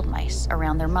 newborn field mice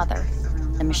around their mother.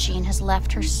 The machine has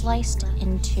left her sliced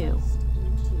in two.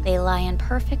 They lie in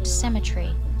perfect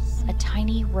symmetry, a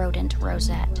tiny rodent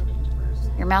rosette.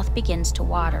 Your mouth begins to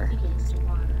water.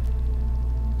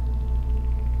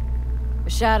 A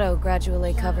shadow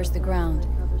gradually covers the ground.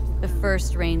 The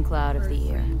first rain cloud of the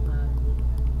year.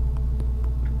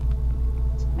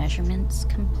 Measurements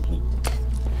complete.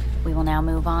 We will now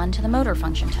move on to the motor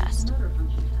function test.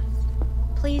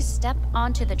 Please step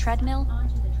onto the treadmill.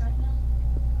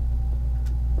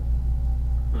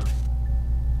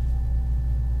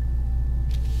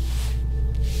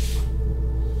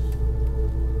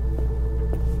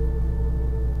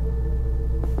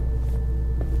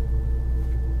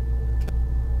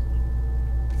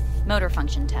 Motor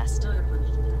function test.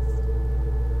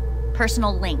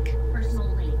 Personal link.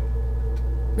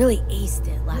 Really aced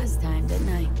it last time, didn't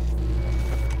I?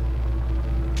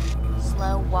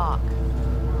 Slow walk.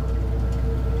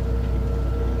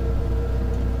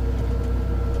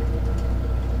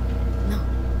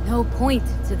 No point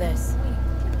to this.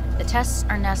 The tests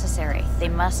are necessary. They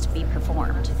must be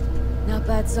performed. Not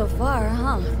bad so far,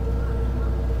 huh?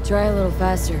 Try a little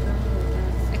faster.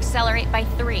 Accelerate by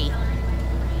 3.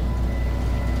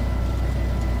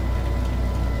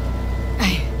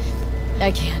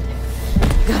 I can't.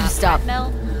 Gotta stop.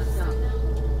 Treadmill.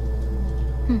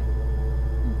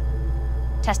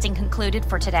 Testing concluded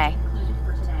for today.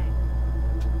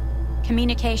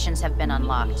 Communications have been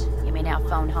unlocked. You may now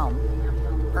phone home.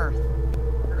 Earth.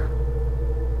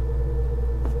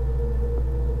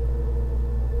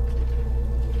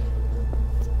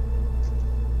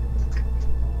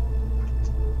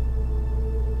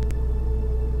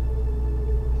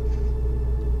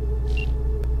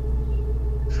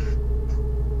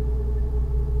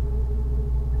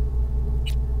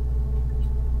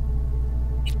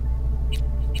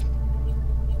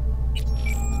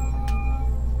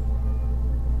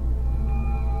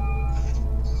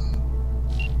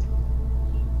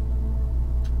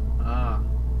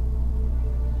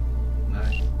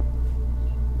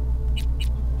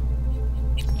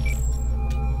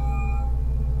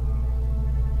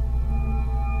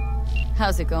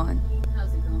 How's it going?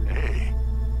 Hey,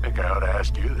 I think I ought to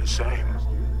ask you the same.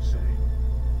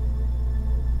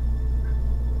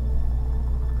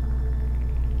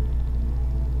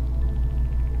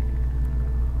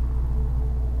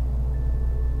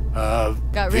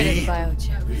 Got rid of the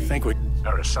biochip. You think we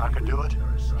Arasaka do it?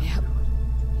 Yep.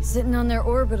 Sitting on their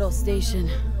orbital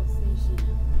station.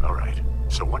 All right.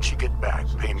 So once you get back,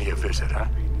 pay me a visit, huh?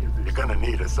 You're gonna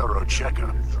need a thorough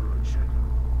checkup.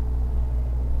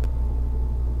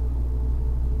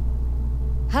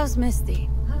 How's Misty?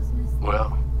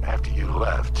 Well, after you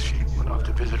left, she went off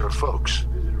to visit her folks.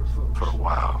 For a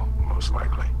while, most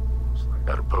likely.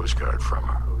 Got a postcard from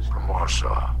her, from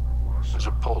Warsaw. There's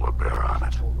a polar bear on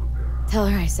it. Tell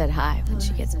her I said hi when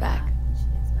she gets back.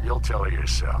 You'll tell her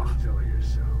yourself.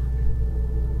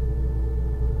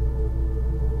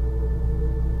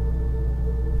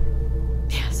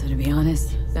 Yeah, so to be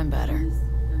honest, been better.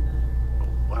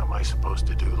 What am I supposed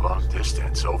to do long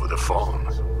distance over the phone?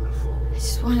 I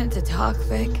just wanted to talk,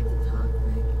 Vic.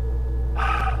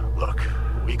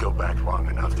 go back long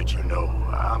enough that you know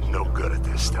I'm no good at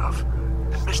this stuff.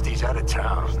 And Misty's out of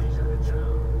town.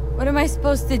 What am I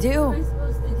supposed to do?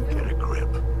 Get a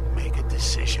grip. Make a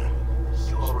decision.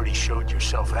 You already showed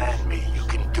yourself and me you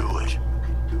can do it.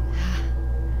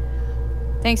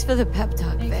 Thanks for the pep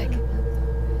talk, Vic.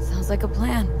 Sounds like a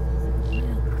plan.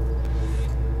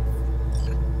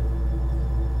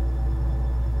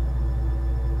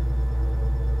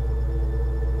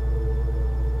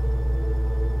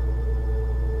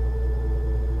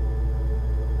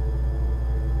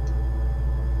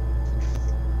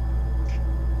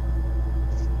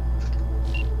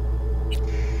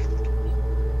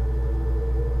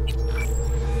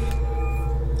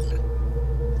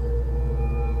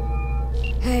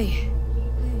 Hey.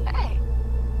 Hey.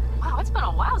 Wow, it's been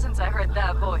a while since I heard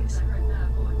that voice.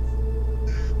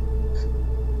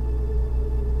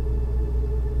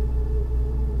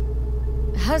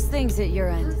 How's things at your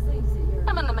end?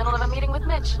 I'm in the middle of a meeting with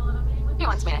Mitch. He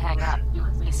wants me to hang out.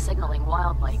 He's signaling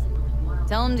wildly.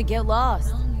 Tell him to get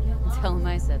lost. Tell him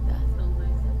I said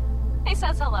that. He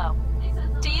says hello.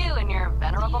 To you and your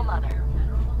venerable mother.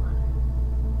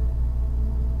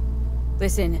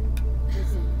 Listen,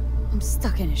 I'm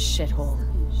stuck in a shithole.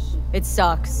 It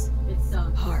sucks.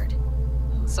 Hard.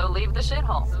 So leave the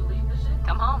shithole.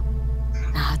 Come home.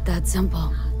 Not that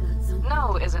simple.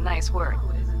 No is a nice word.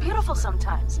 Beautiful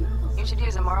sometimes. You should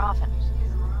use it more often.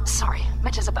 Sorry,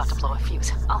 Mitch is about to blow a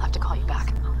fuse. I'll have to call you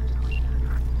back.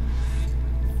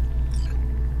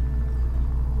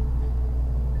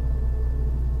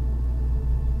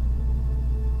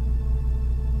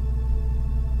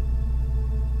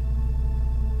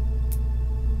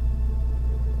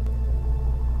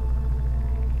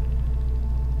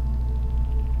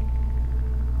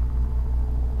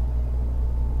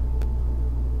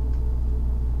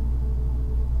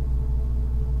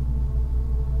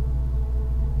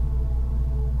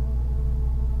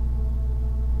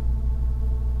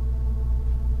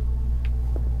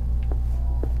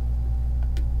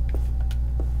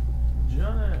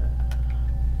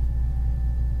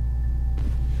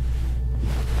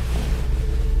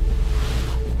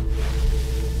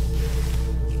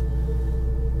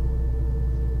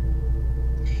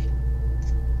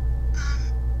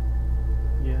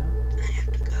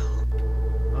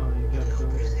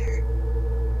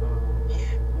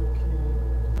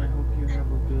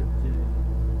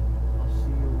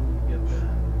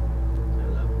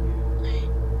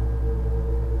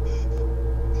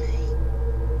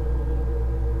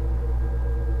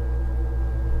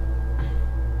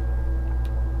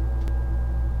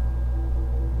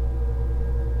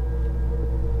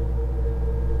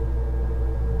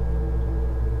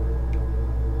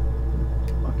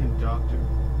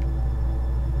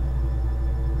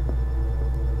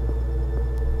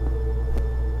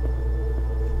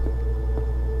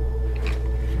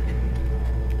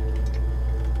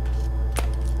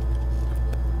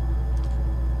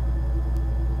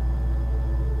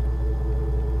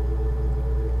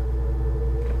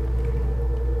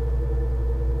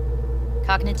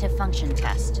 Cognitive function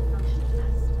test.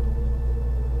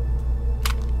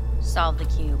 Solve the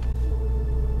cube.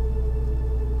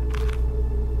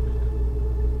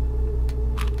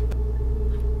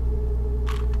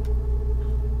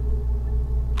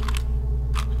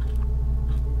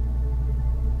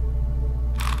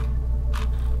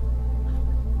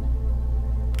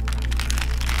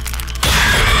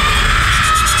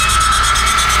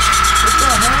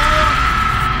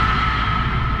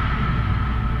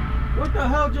 What the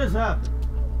hell just happened?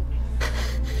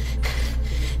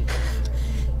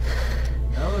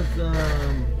 That was,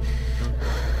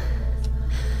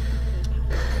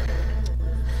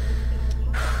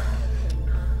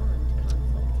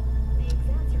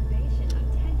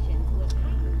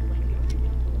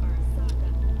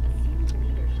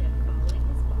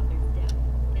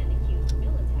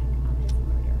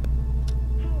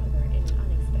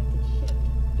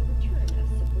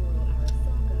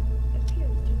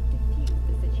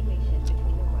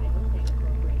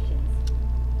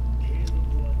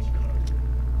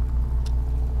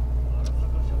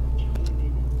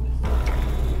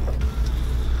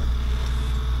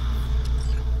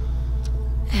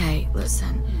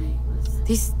 Listen,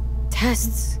 these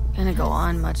tests gonna go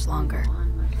on much longer.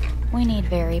 We need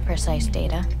very precise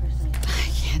data. I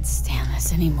can't stand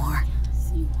this anymore.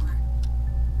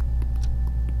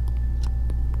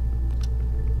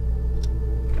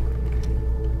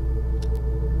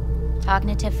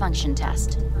 Cognitive function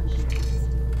test.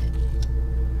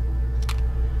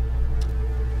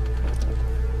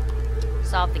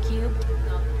 Solve the cube.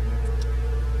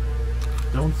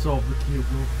 Don't solve the cube.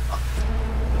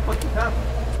 What the fuck is happening?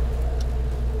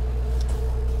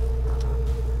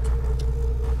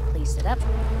 it up.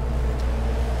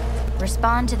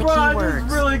 Respond to the Bro, key this is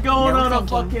words. really going No on a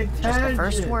thinking, fucking just the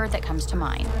first tangent. word that comes to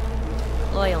mind.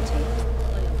 Loyalty.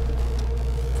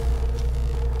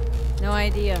 No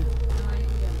idea.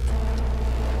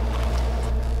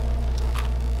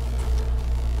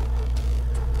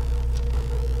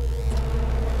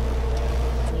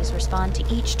 Please respond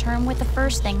to each term with the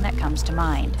first thing that comes to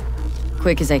mind.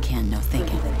 Quick as I can, no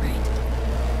thinking,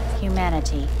 right?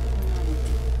 Humanity.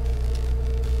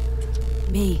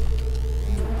 Me.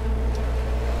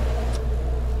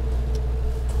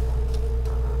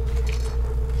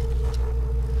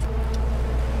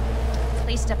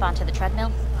 Please step onto the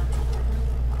treadmill.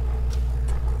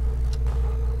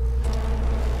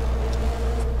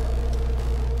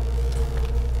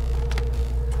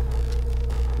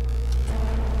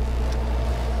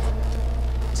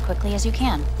 As quickly as you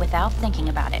can, without thinking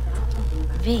about it.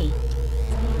 V.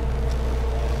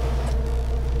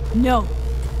 No.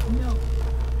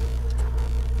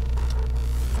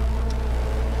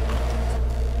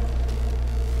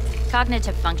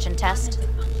 Cognitive function test.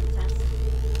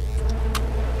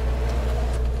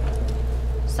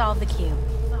 Solve the cube.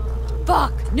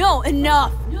 Fuck! No,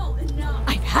 enough!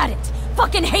 I've had it!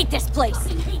 Fucking hate this place!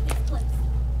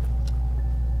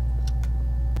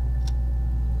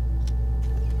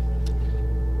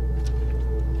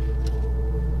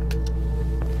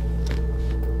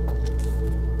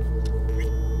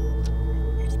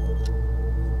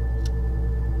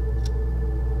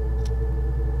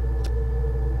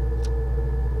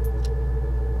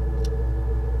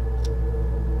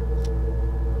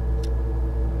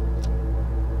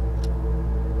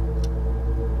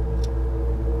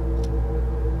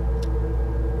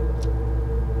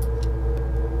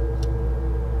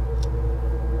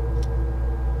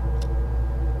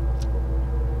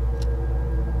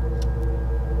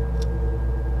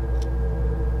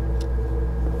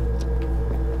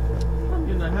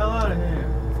 Get the hell out of here.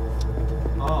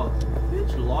 Oh,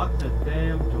 bitch, lock the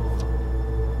damn door.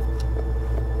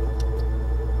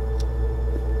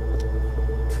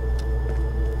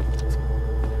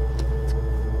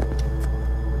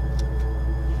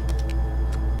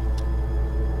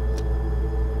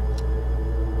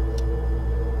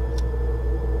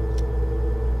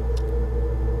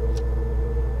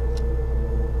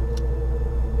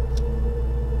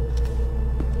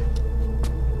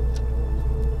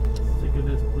 Sick of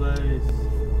this place.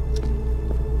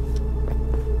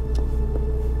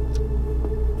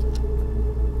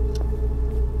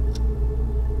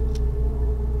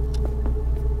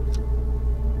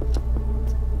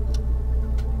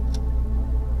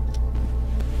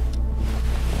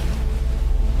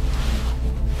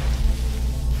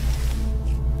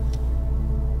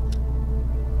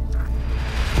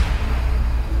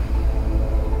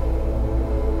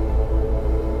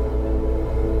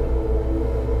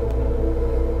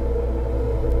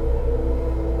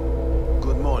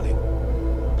 Good morning.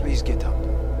 Please get up.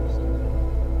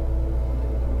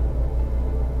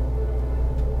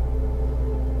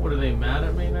 What, are they mad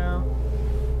at me now?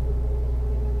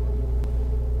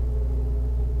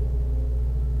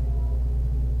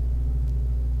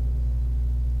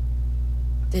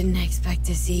 Didn't expect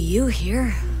to see you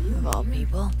here, of all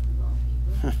people.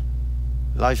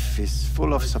 Life is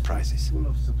full of surprises.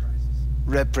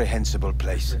 Reprehensible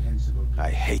place. I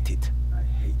hate it.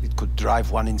 It could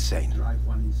drive one insane.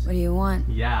 What do you want?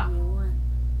 Yeah.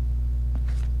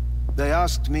 They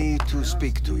asked me to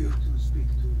speak to you.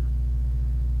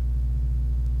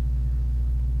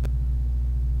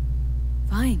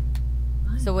 Fine.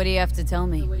 So what do you have to tell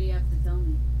me?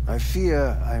 I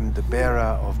fear I'm the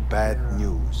bearer of bad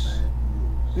news.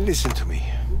 Listen to me.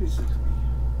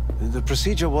 The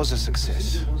procedure was a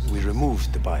success. We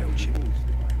removed the biochip.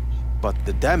 But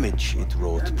the damage it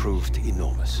wrought proved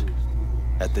enormous.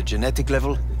 At the genetic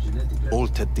level,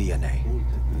 altered DNA.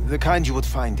 The kind you would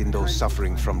find in those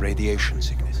suffering from radiation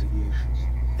sickness.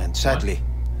 And sadly,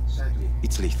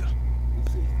 it's lethal.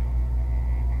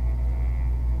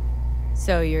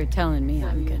 So you're telling me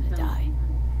I'm gonna die?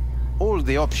 All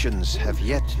the options have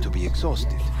yet to be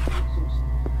exhausted.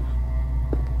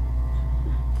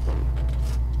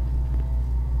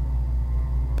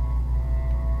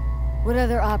 What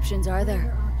other options are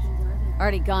there?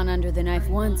 Already gone under the knife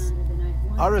once.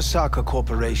 Arasaka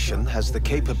Corporation has the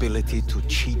capability to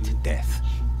cheat death.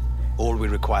 All we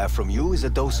require from you is a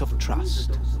dose of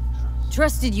trust.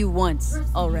 Trusted you once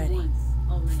already.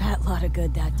 Fat lot of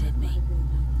good that did me.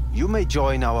 You may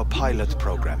join our pilot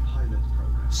program.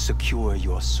 Secure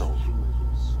your soul.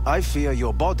 I fear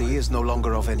your body is no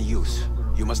longer of any use.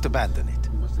 You must abandon it.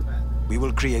 We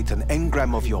will create an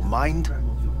engram of your mind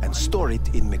and store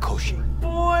it in Mikoshi.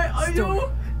 Boy, are you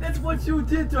That's what you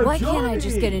did to Why Johnny! can't I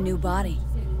just get a new body?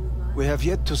 We have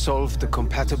yet to solve the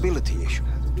compatibility issue.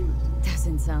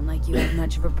 Doesn't sound like you have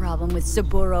much of a problem with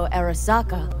Saburo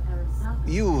Arasaka.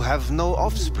 You have no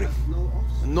offspring.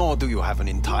 Nor do you have an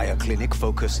entire clinic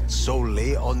focused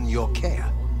solely on your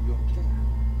care.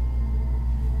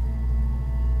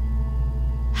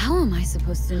 How am I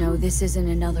supposed to know this isn't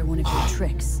another one of your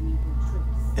tricks?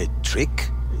 A trick?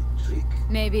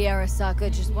 Maybe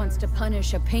Arasaka just wants to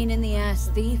punish a pain-in-the-ass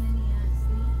thief?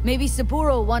 Maybe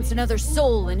Saburo wants another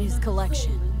soul in his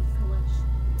collection.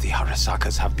 The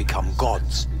Arasakas have become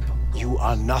gods. You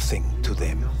are nothing to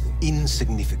them.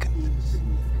 Insignificant.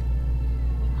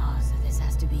 Oh, so this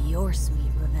has to be your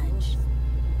sweet revenge.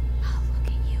 Oh, look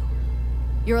at you.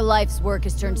 Your life's work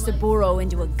has turned Saburo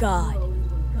into a god.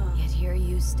 Yet here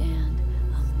you stand,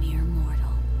 a mere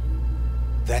mortal.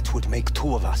 That would make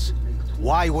two of us.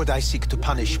 Why would I seek to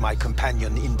punish my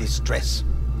companion in distress?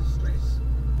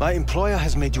 My employer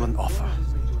has made you an offer.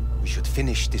 We should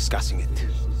finish discussing it.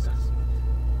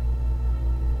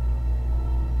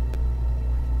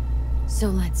 So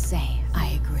let's say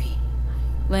I agree.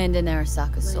 Land in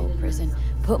Arasaka's soul prison.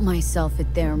 Put myself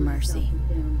at their mercy.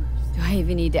 Do I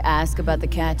even need to ask about the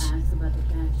catch?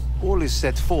 All is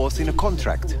set forth in a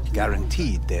contract,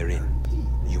 guaranteed therein.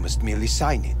 You must merely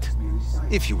sign it.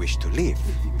 If you wish to live,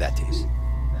 that is.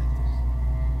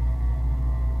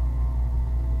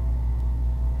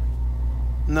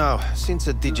 Now, since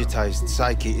a digitized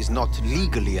psyche is not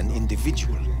legally an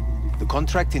individual, the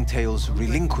contract entails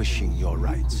relinquishing your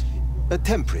rights. A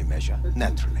temporary measure,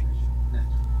 naturally.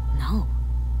 No.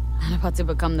 I'm about to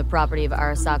become the property of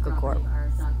Arasaka Corp.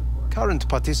 Current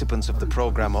participants of the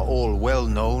program are all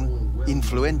well-known,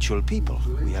 influential people.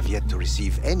 We have yet to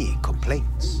receive any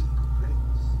complaints.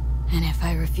 And if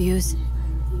I refuse?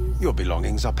 Your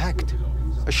belongings are packed.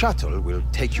 A shuttle will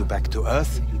take you back to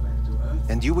Earth,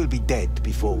 and you will be dead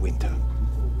before winter.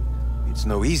 It's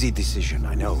no easy decision,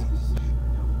 I know.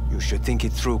 You should think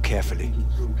it through carefully.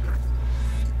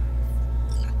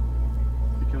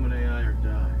 Become an AI or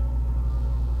die.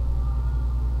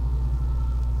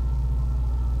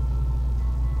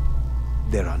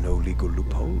 There are no legal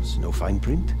loopholes, no fine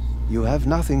print. You have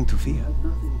nothing to fear.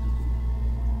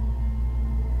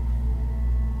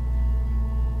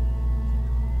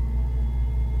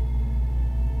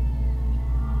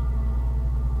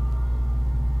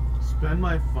 Spend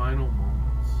my final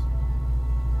moments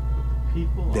with the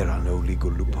people. There are no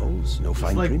legal loopholes, no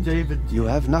fine like print. David You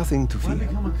have nothing to Why fear.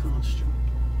 become a construct?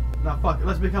 Nah, fuck it.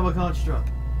 Let's become a construct.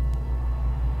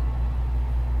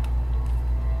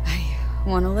 I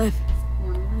want to live.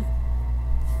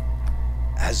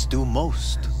 As do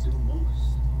most.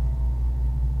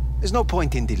 There's no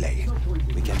point in delaying.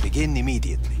 We can begin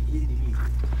immediately.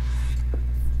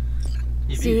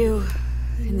 See you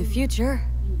in the future,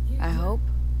 I hope.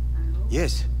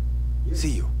 Yes. See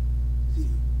you.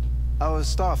 Our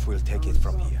staff will take it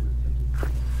from here.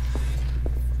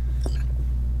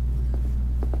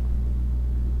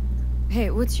 Hey,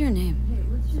 what's your name?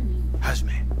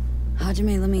 Hajime.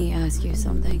 Hajime, let me ask you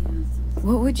something.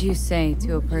 What would you say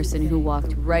to a person who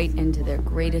walked right into their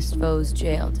greatest foe's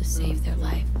jail to save their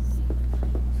life?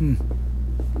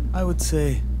 I would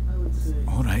say,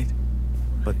 all right,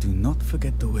 but do not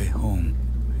forget the way home.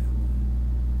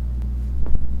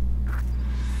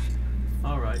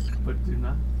 Alright, but do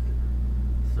not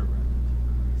surrender to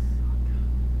Arasaka.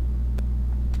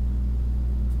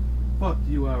 Fuck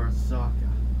you, Arasaka.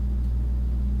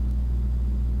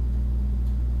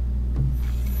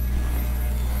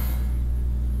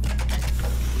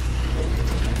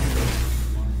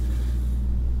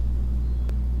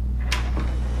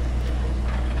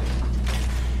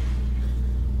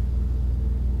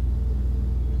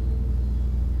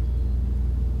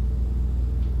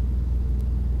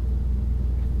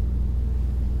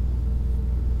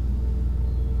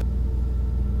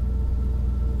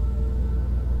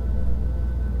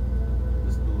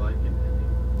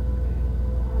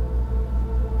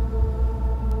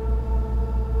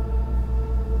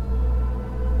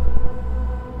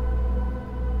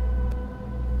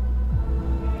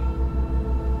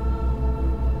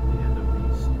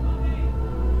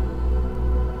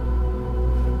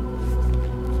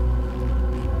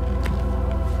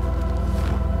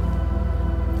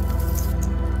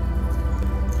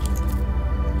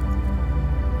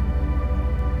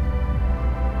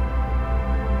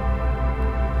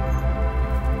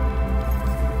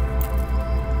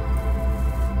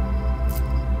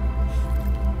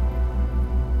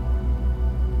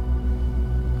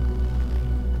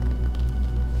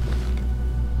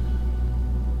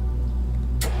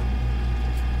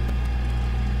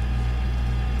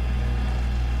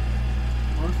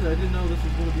 Honestly, I didn't know this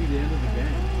was going to be the end of the game.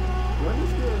 Do I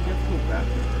just get to go back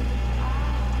to Earth?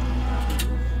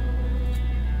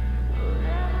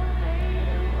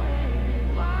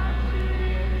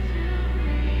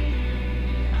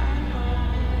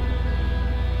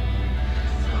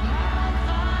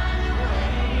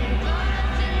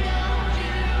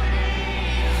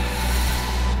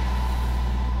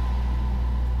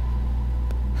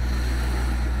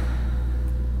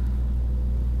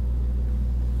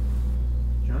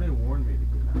 Johnny warned me to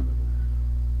get out of there.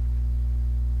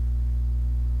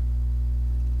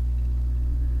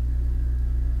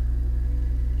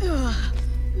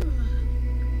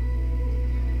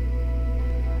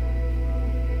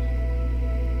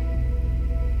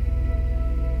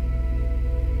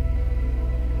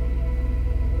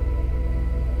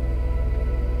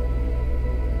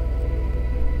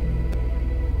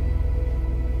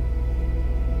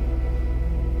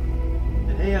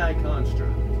 An AI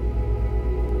construct.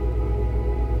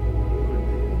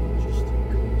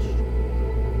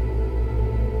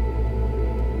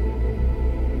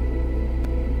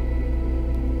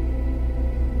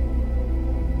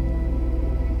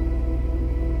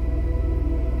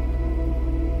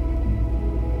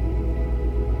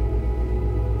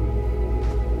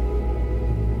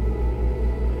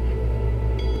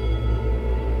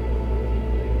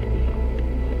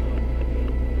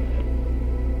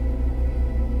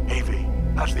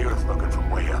 How's the Earth looking from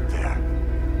way up there?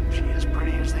 She as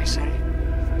pretty as they say?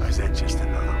 Or is that just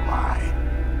another lie?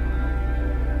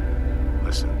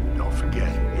 Listen, don't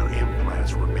forget, your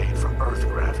implants were made for Earth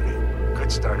gravity.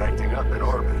 Could start acting up in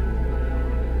orbit.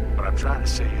 What I'm trying to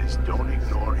say is don't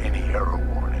ignore any error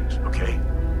warnings, okay?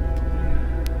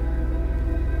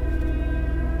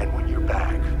 And when you're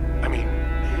back, I mean,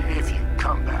 if you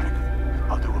come back,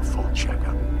 I'll do a full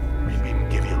checkup. Maybe even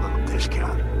give you a little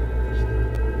discount.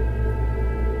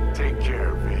 Take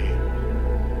care, V.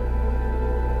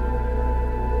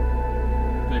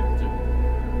 Victor.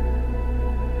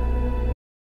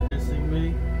 Missing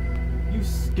me? You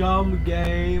scum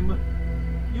game.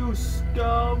 You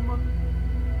scum.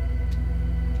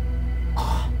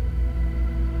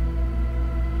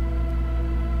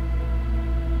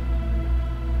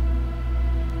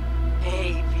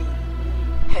 Hey,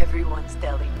 V. Everyone's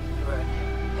telling me you're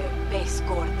a base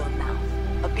gordo now.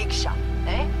 A big shot,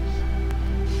 eh?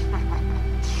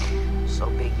 So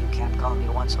big you can't call me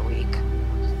once a week.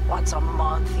 Once a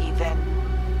month, even.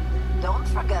 Don't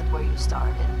forget where you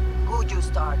started. Who you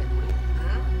started with,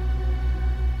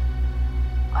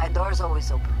 My door's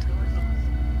always open to you.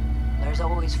 There's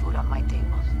always food on my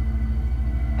table.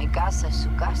 Mi casa es su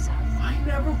casa. I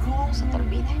never called. No se te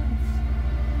olvide.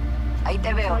 Ahí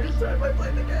te veo. Every time I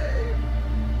play the game.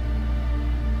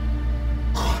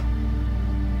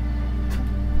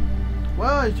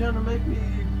 Wow, he's trying to make me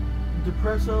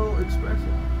Depresso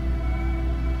Espresso.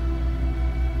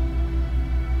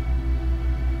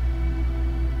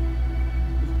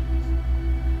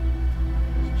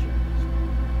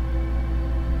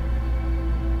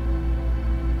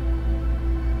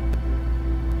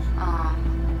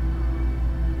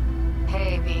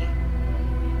 Hey, V.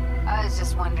 I was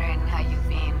just wondering how you've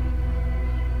been.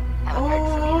 Haven't heard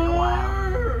from you in a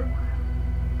while.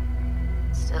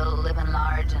 Still living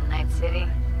large in Night City?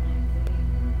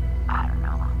 I don't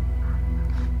know.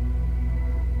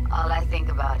 All I think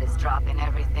about is dropping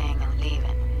everything and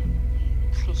leaving.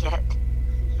 Yet,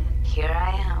 here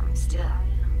I am, still.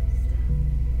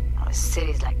 Oh, the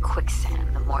city's like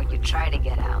quicksand. The more you try to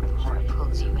get out, the more it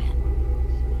pulls you in.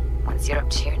 Once you're up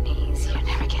to your knees, you're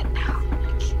never getting out.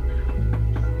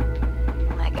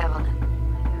 Like Evelyn.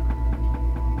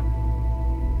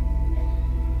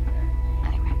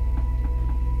 Anyway,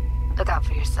 look out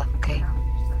for yourself, okay?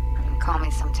 And call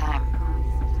me sometime.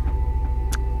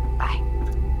 Bye.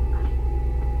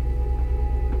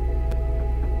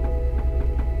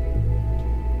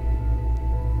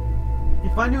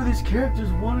 If I knew these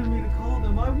characters wanted me to call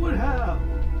them, I would have.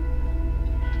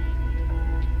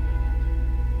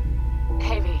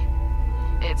 Hey, V.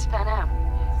 It's Panam.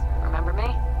 Remember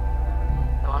me?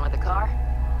 The one with the car?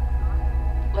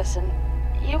 Listen,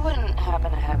 you wouldn't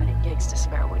happen to have any gigs to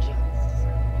spare, would you?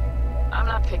 I'm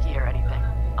not picky or anything.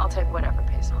 I'll take whatever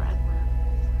pays the rent.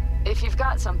 If you've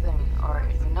got something, or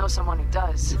if you know someone who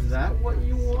does... Is that what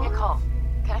you want? Give me a call,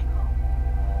 okay?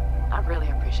 I'd really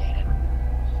appreciate it.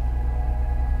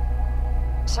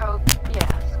 So,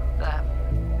 yeah,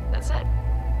 that's it.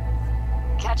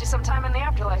 Catch you sometime in the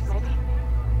afterlife, maybe.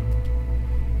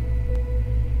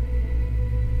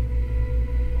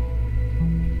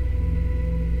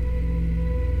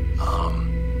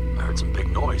 I heard some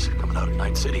big noise coming out of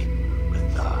Night City with,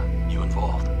 you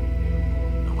involved.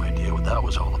 No idea what that that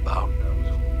was all about.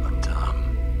 But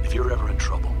if you're ever in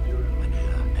trouble and need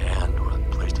a hand or a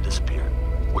place to disappear,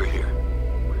 we're here.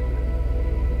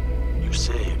 You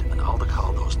saved an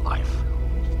Aldecaldo's life.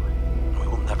 And we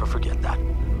will never forget that.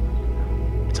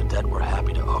 It's a debt we're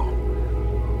happy to owe.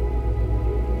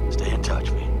 Stay in touch,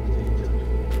 V.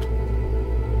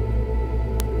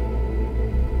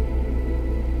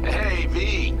 Hey,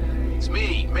 V. It's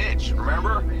me, Mitch,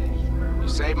 remember? You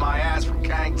saved my ass from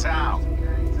Kang Town.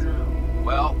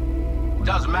 Well, it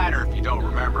doesn't matter if you don't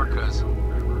remember, cause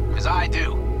I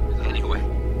do. Anyway,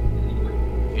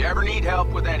 if you ever need help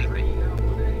with anything,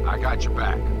 I got your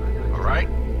back, all right?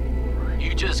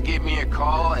 You just give me a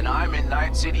call and I'm in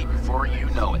Night City before you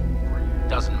know it.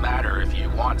 Doesn't matter if you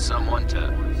want someone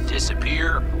to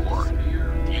disappear or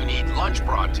if you need lunch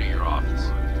brought to your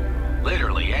office.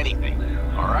 Literally anything,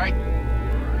 all right?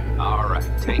 All right,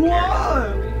 take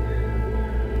care.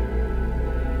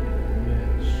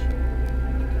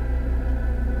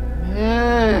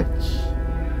 Mitch!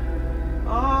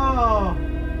 Oh!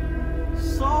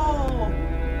 Saul!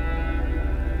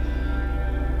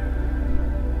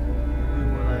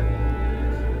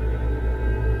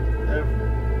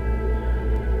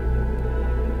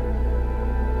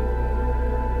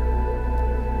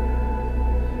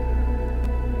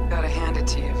 Gotta hand it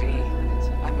to you, V.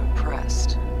 I'm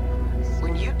impressed.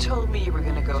 When you told me you were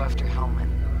gonna go after Hellman,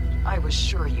 I was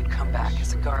sure you'd come back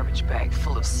as a garbage bag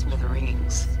full of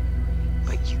smithereens.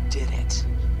 But you didn't.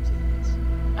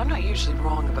 I'm not usually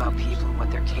wrong about people and what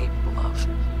they're capable of.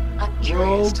 I'm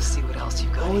curious to see what else you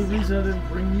got. Only reason I didn't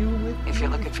bring you with me, if you're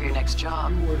looking for your next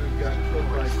job, you would have got killed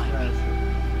by Smash.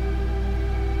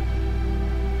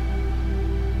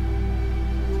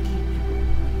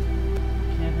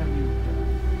 Can't have you.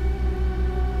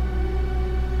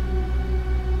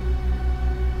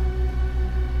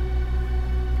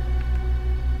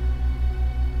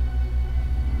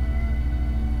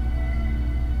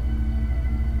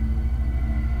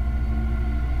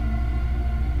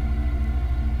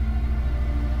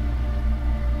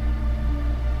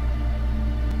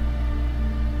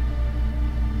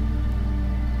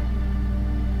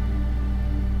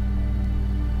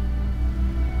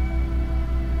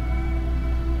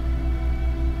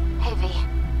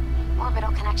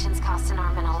 Cost an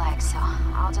arm and a leg, so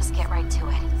I'll just get right to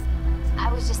it.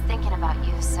 I was just thinking about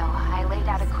you, so I laid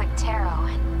out a quick tarot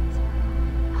and...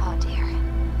 oh dear.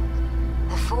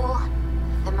 The Fool,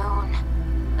 the Moon,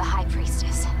 the High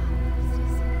Priestess.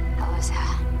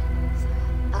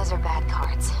 Those are bad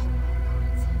cards.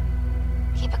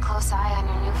 Keep a close eye on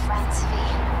your new friends, V.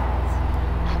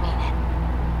 I mean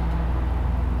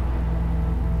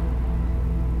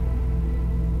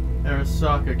it.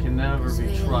 Arasaka can never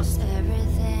be trusted.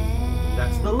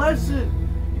 That's the lesson!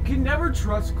 You can never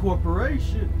trust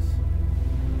corporations.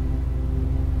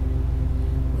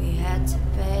 We had to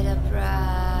pay the price.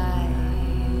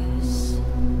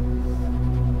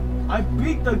 I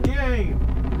beat the game!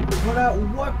 But at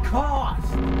what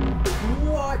cost?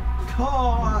 What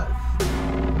cost?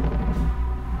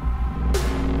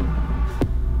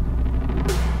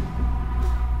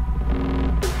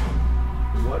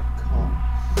 What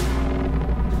cost?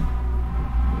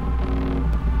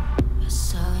 I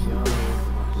saw in you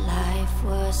what life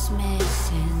was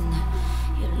missing.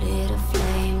 You lit a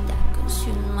flame that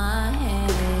consumed my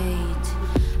hate.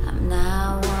 I'm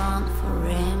now one for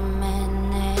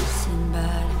reminiscing,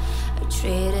 but I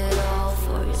traded all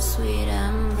for your sweet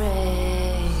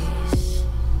embrace.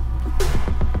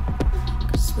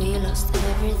 'Cause we lost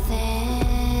everything.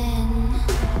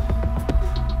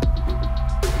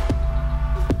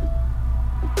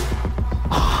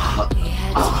 We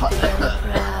had to pay the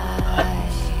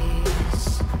price.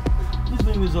 These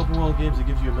being these open world games that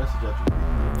gives you a message after.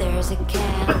 There's a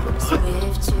canvas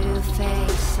with two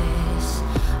faces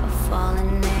of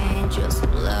fallen angels who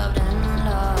loved and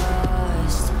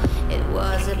lost. It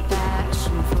was a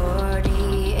passion for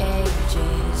the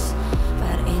ages,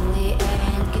 but in the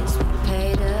end, guess we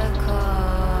paid the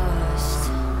cost.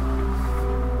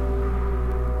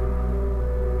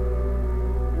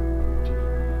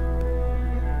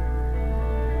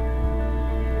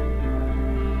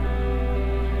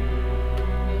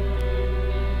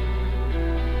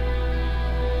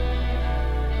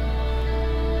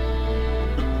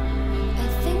 I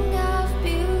think of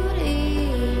beauty,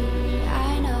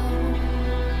 I know,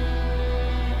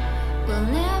 will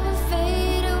never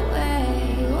fade away.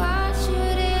 What you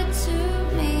did to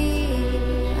me,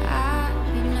 I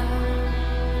know.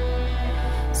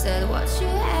 Said what you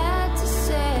had to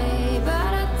say,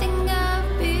 but I think of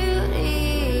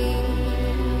beauty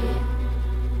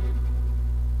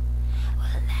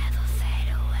will never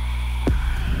fade away.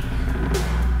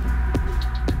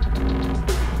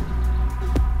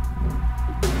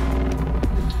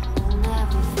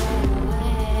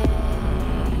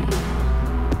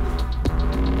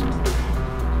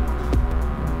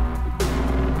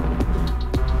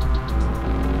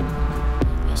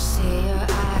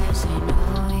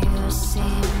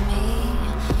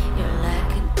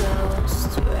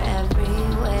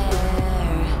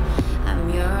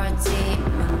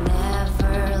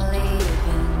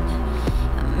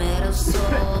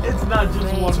 It's not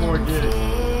just one more gig.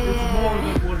 It's more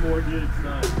than one more gig,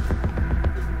 son.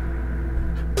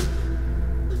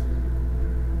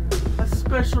 A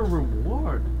special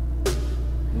reward.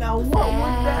 Now what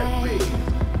would that be?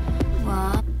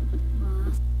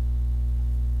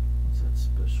 What's that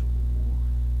special reward?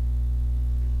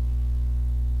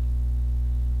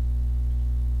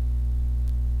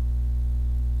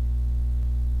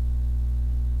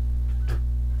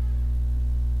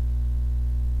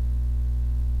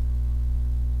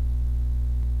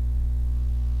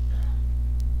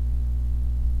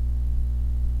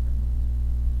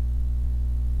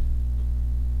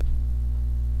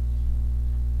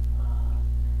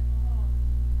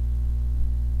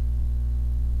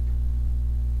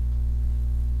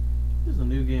 There's a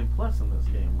new game plus in this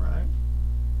game, right?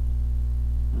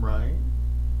 Right?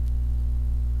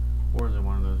 Or is it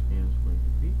one of those games where you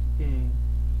beat the game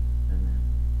and then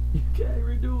you can't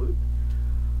redo it?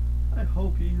 I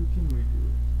hope you can redo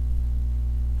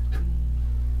it.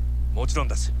 もちろん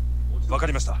です。わか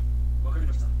りました。